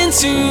sparks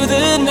into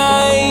the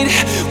night,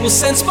 we'll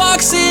send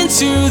sparks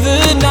into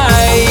the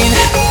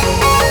night.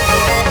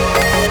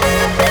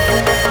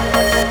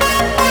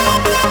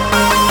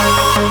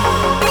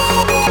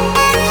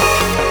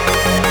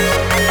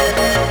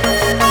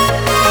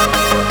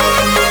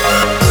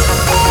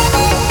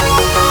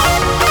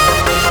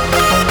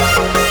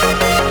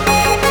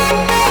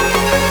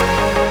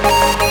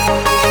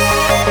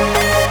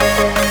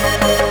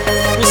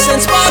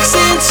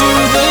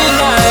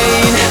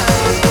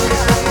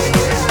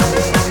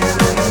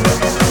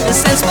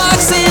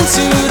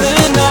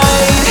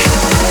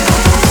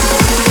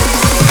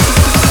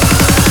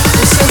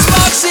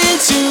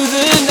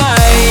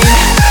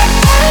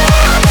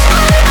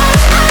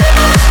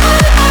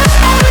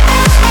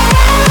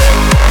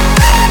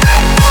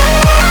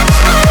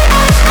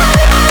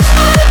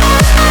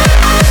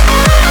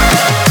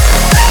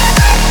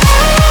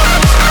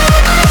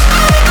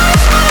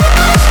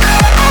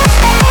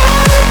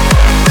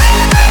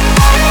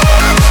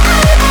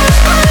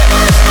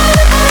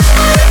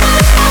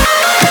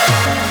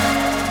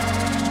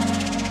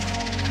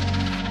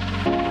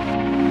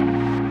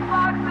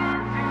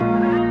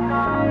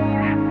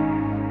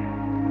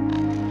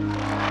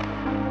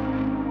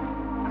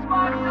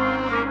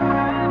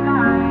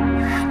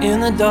 In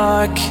the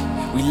dark,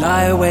 we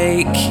lie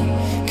awake,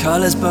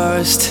 colors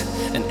burst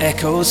and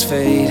echoes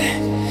fade.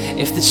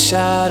 If the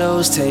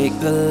shadows take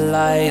the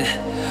light,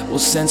 we'll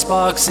send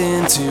sparks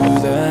into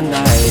the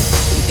night.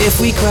 If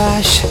we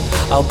crash,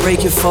 I'll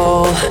break your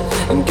fall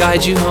and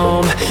guide you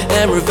home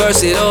and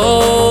reverse it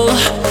all.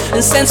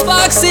 And send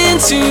sparks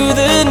into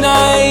the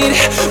night,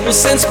 we'll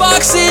send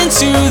sparks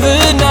into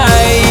the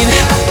night.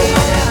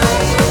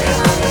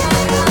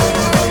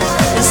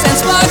 And send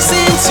sparks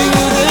into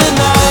the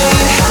night.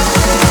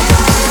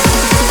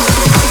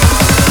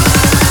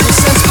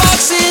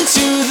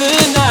 Into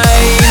the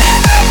night.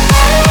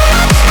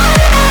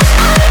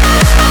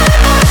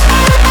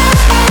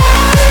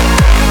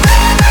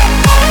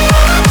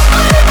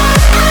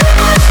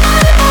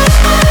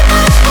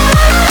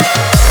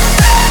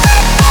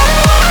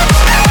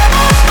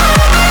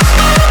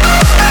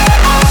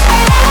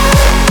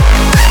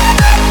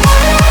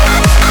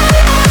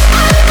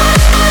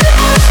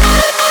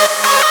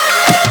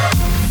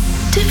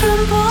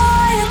 Different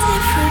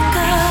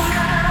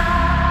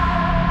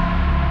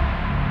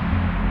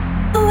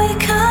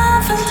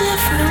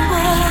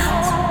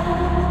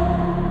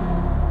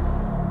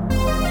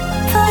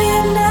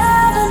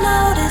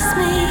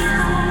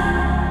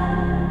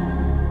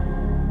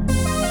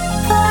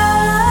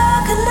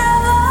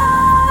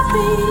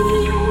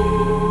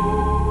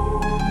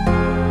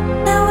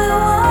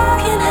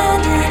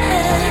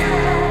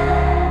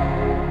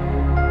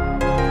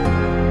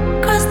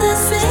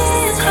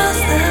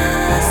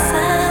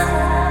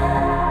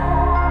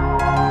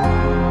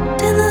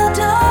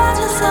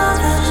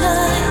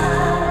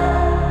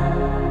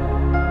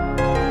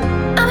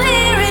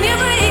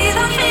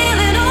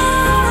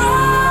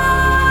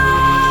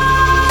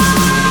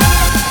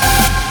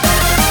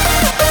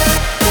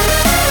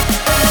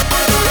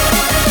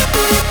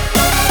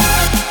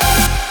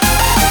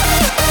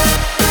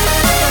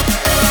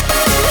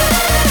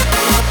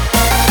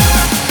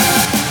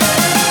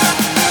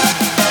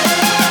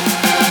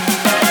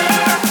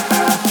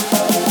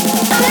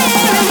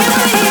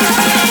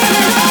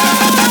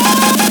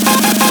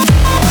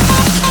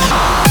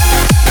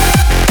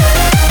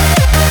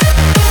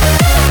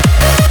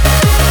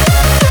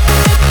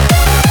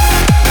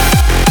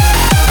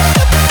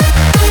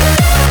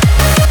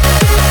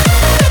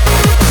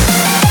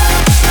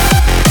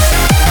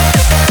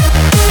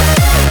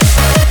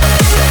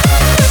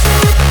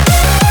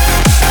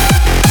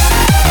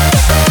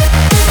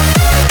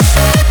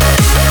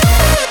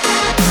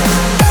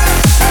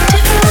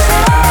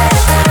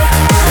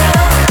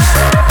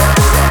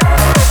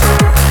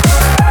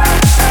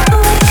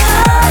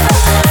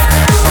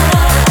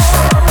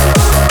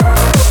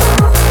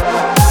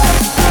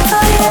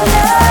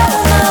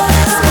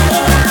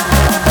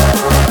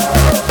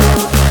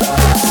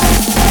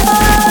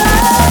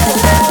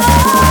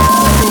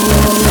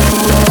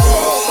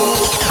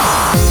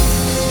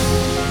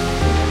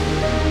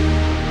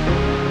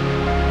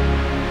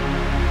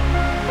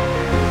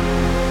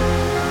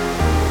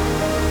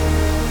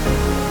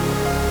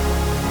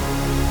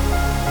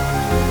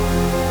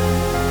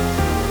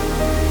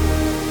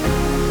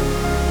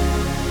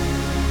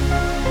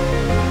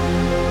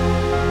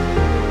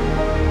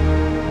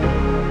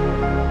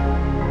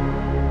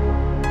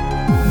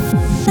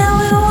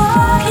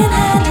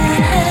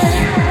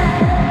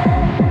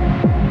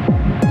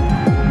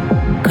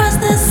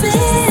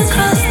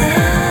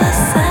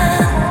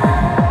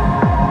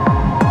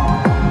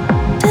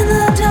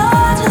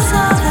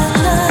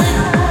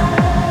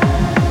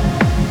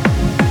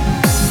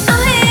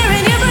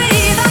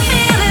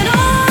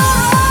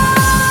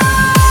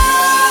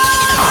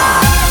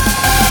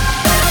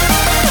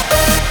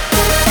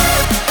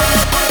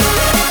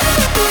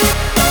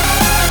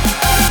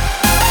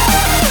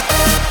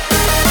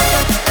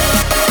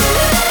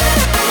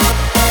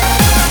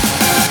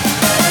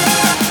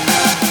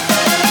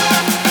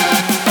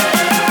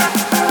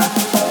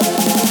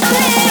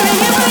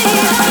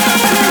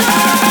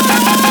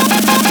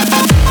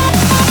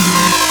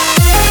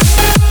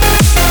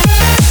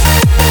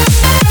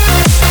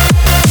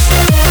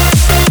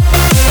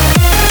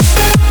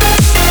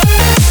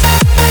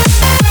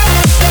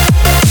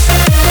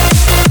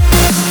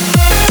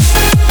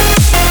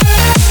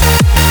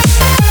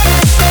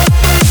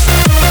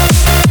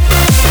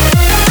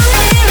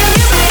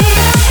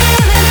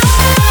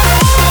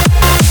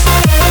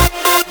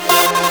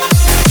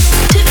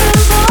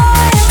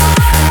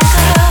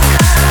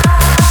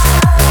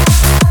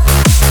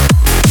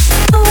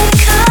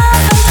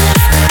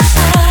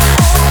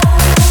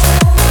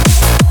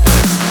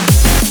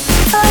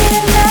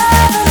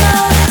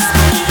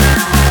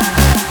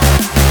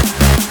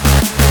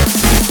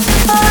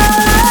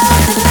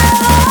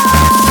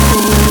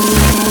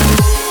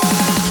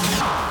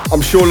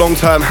sure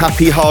long-term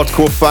Happy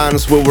Hardcore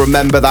fans will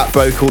remember that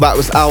vocal. That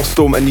was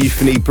Alstorm and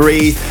Euphony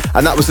Breathe,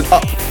 and that was an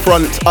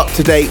up-front,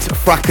 up-to-date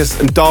Fracas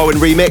and Darwin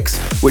remix,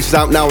 which is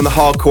out now on the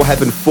Hardcore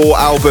Heaven 4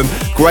 album.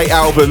 Great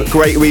album,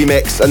 great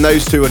remix, and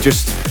those two are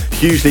just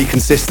hugely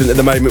consistent at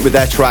the moment with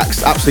their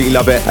tracks. Absolutely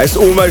love it. It's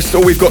almost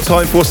all we've got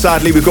time for,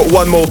 sadly. We've got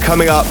one more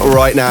coming up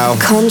right now.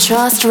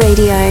 Contrast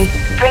Radio,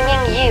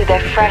 bringing you the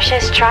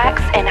freshest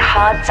tracks in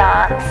hard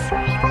dance.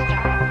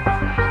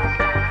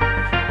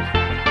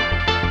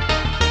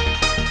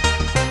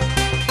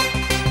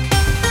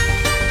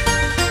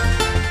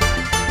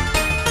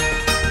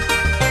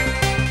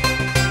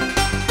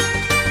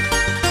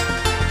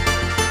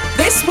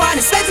 This one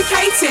is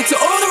dedicated to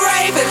all the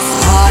ravers.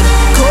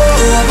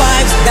 Hardcore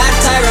vibes, that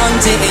Tyrone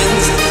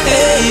things.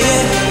 Hey,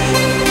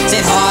 yeah.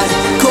 Say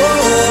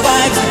hardcore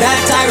vibes, that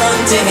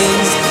Tyrone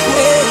things.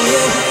 Hey,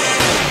 yeah.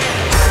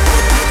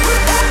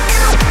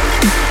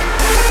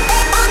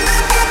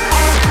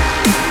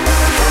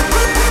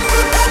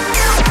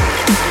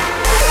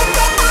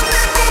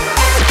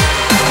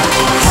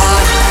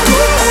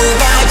 Hardcore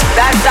vibes,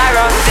 that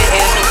Tyrone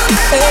things.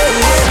 Hey,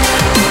 yeah.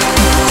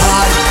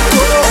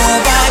 Hardcore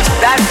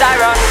vibes, that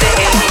Tyrone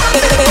things.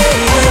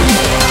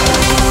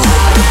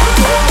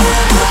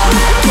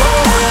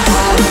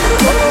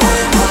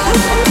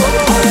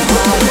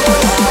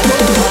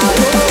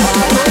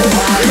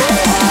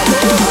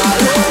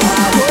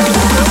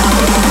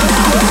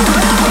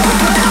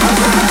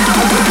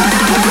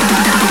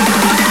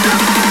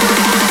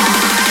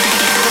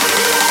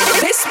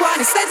 This one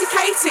is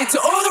dedicated to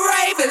all the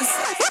ravers.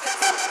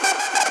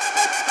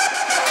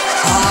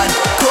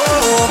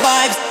 Hardcore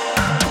vibes.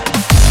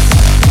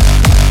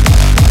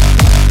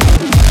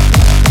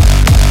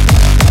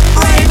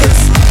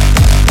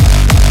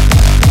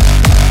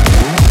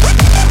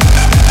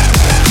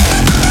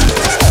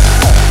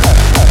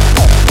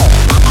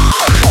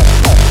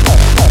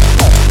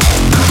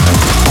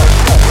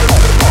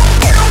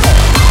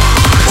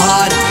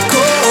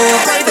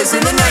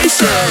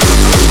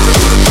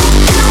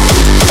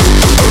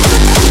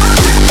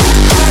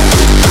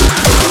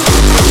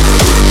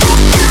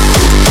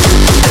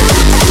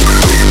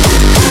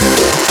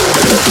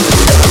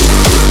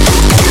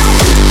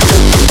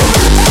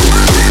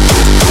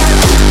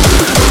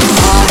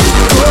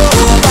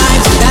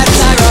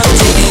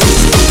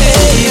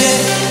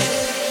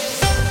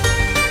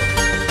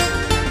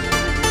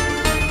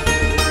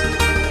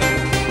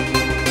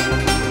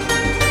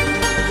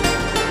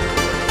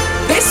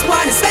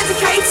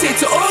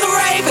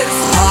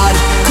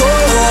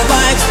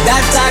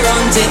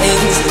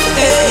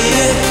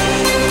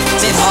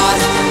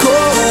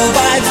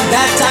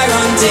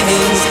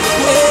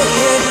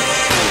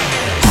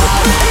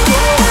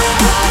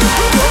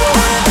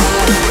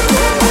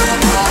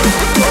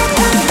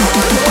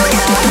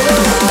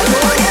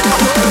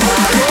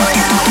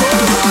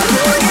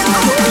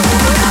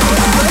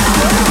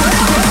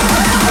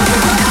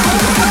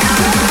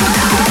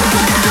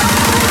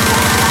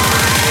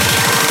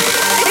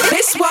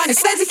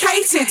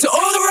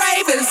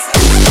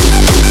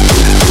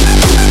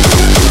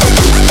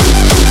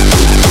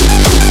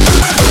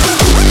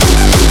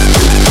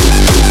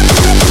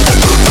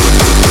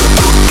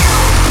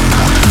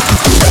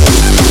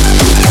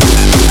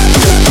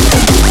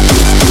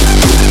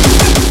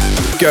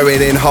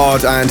 Going in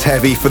hard and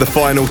heavy for the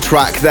final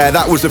track there.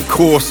 That was, of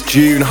course,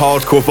 June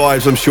Hardcore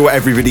Vibes. I'm sure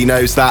everybody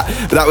knows that.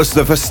 But that was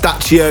the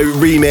Pistachio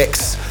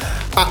remix.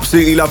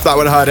 Absolutely loved that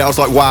when I heard it. I was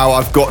like, wow,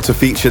 I've got to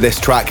feature this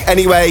track.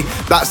 Anyway,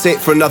 that's it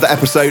for another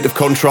episode of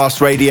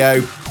Contrast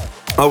Radio.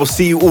 I will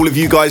see you all of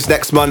you guys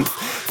next month.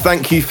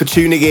 Thank you for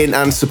tuning in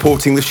and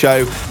supporting the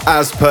show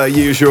as per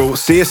usual.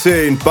 See you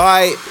soon.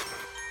 Bye.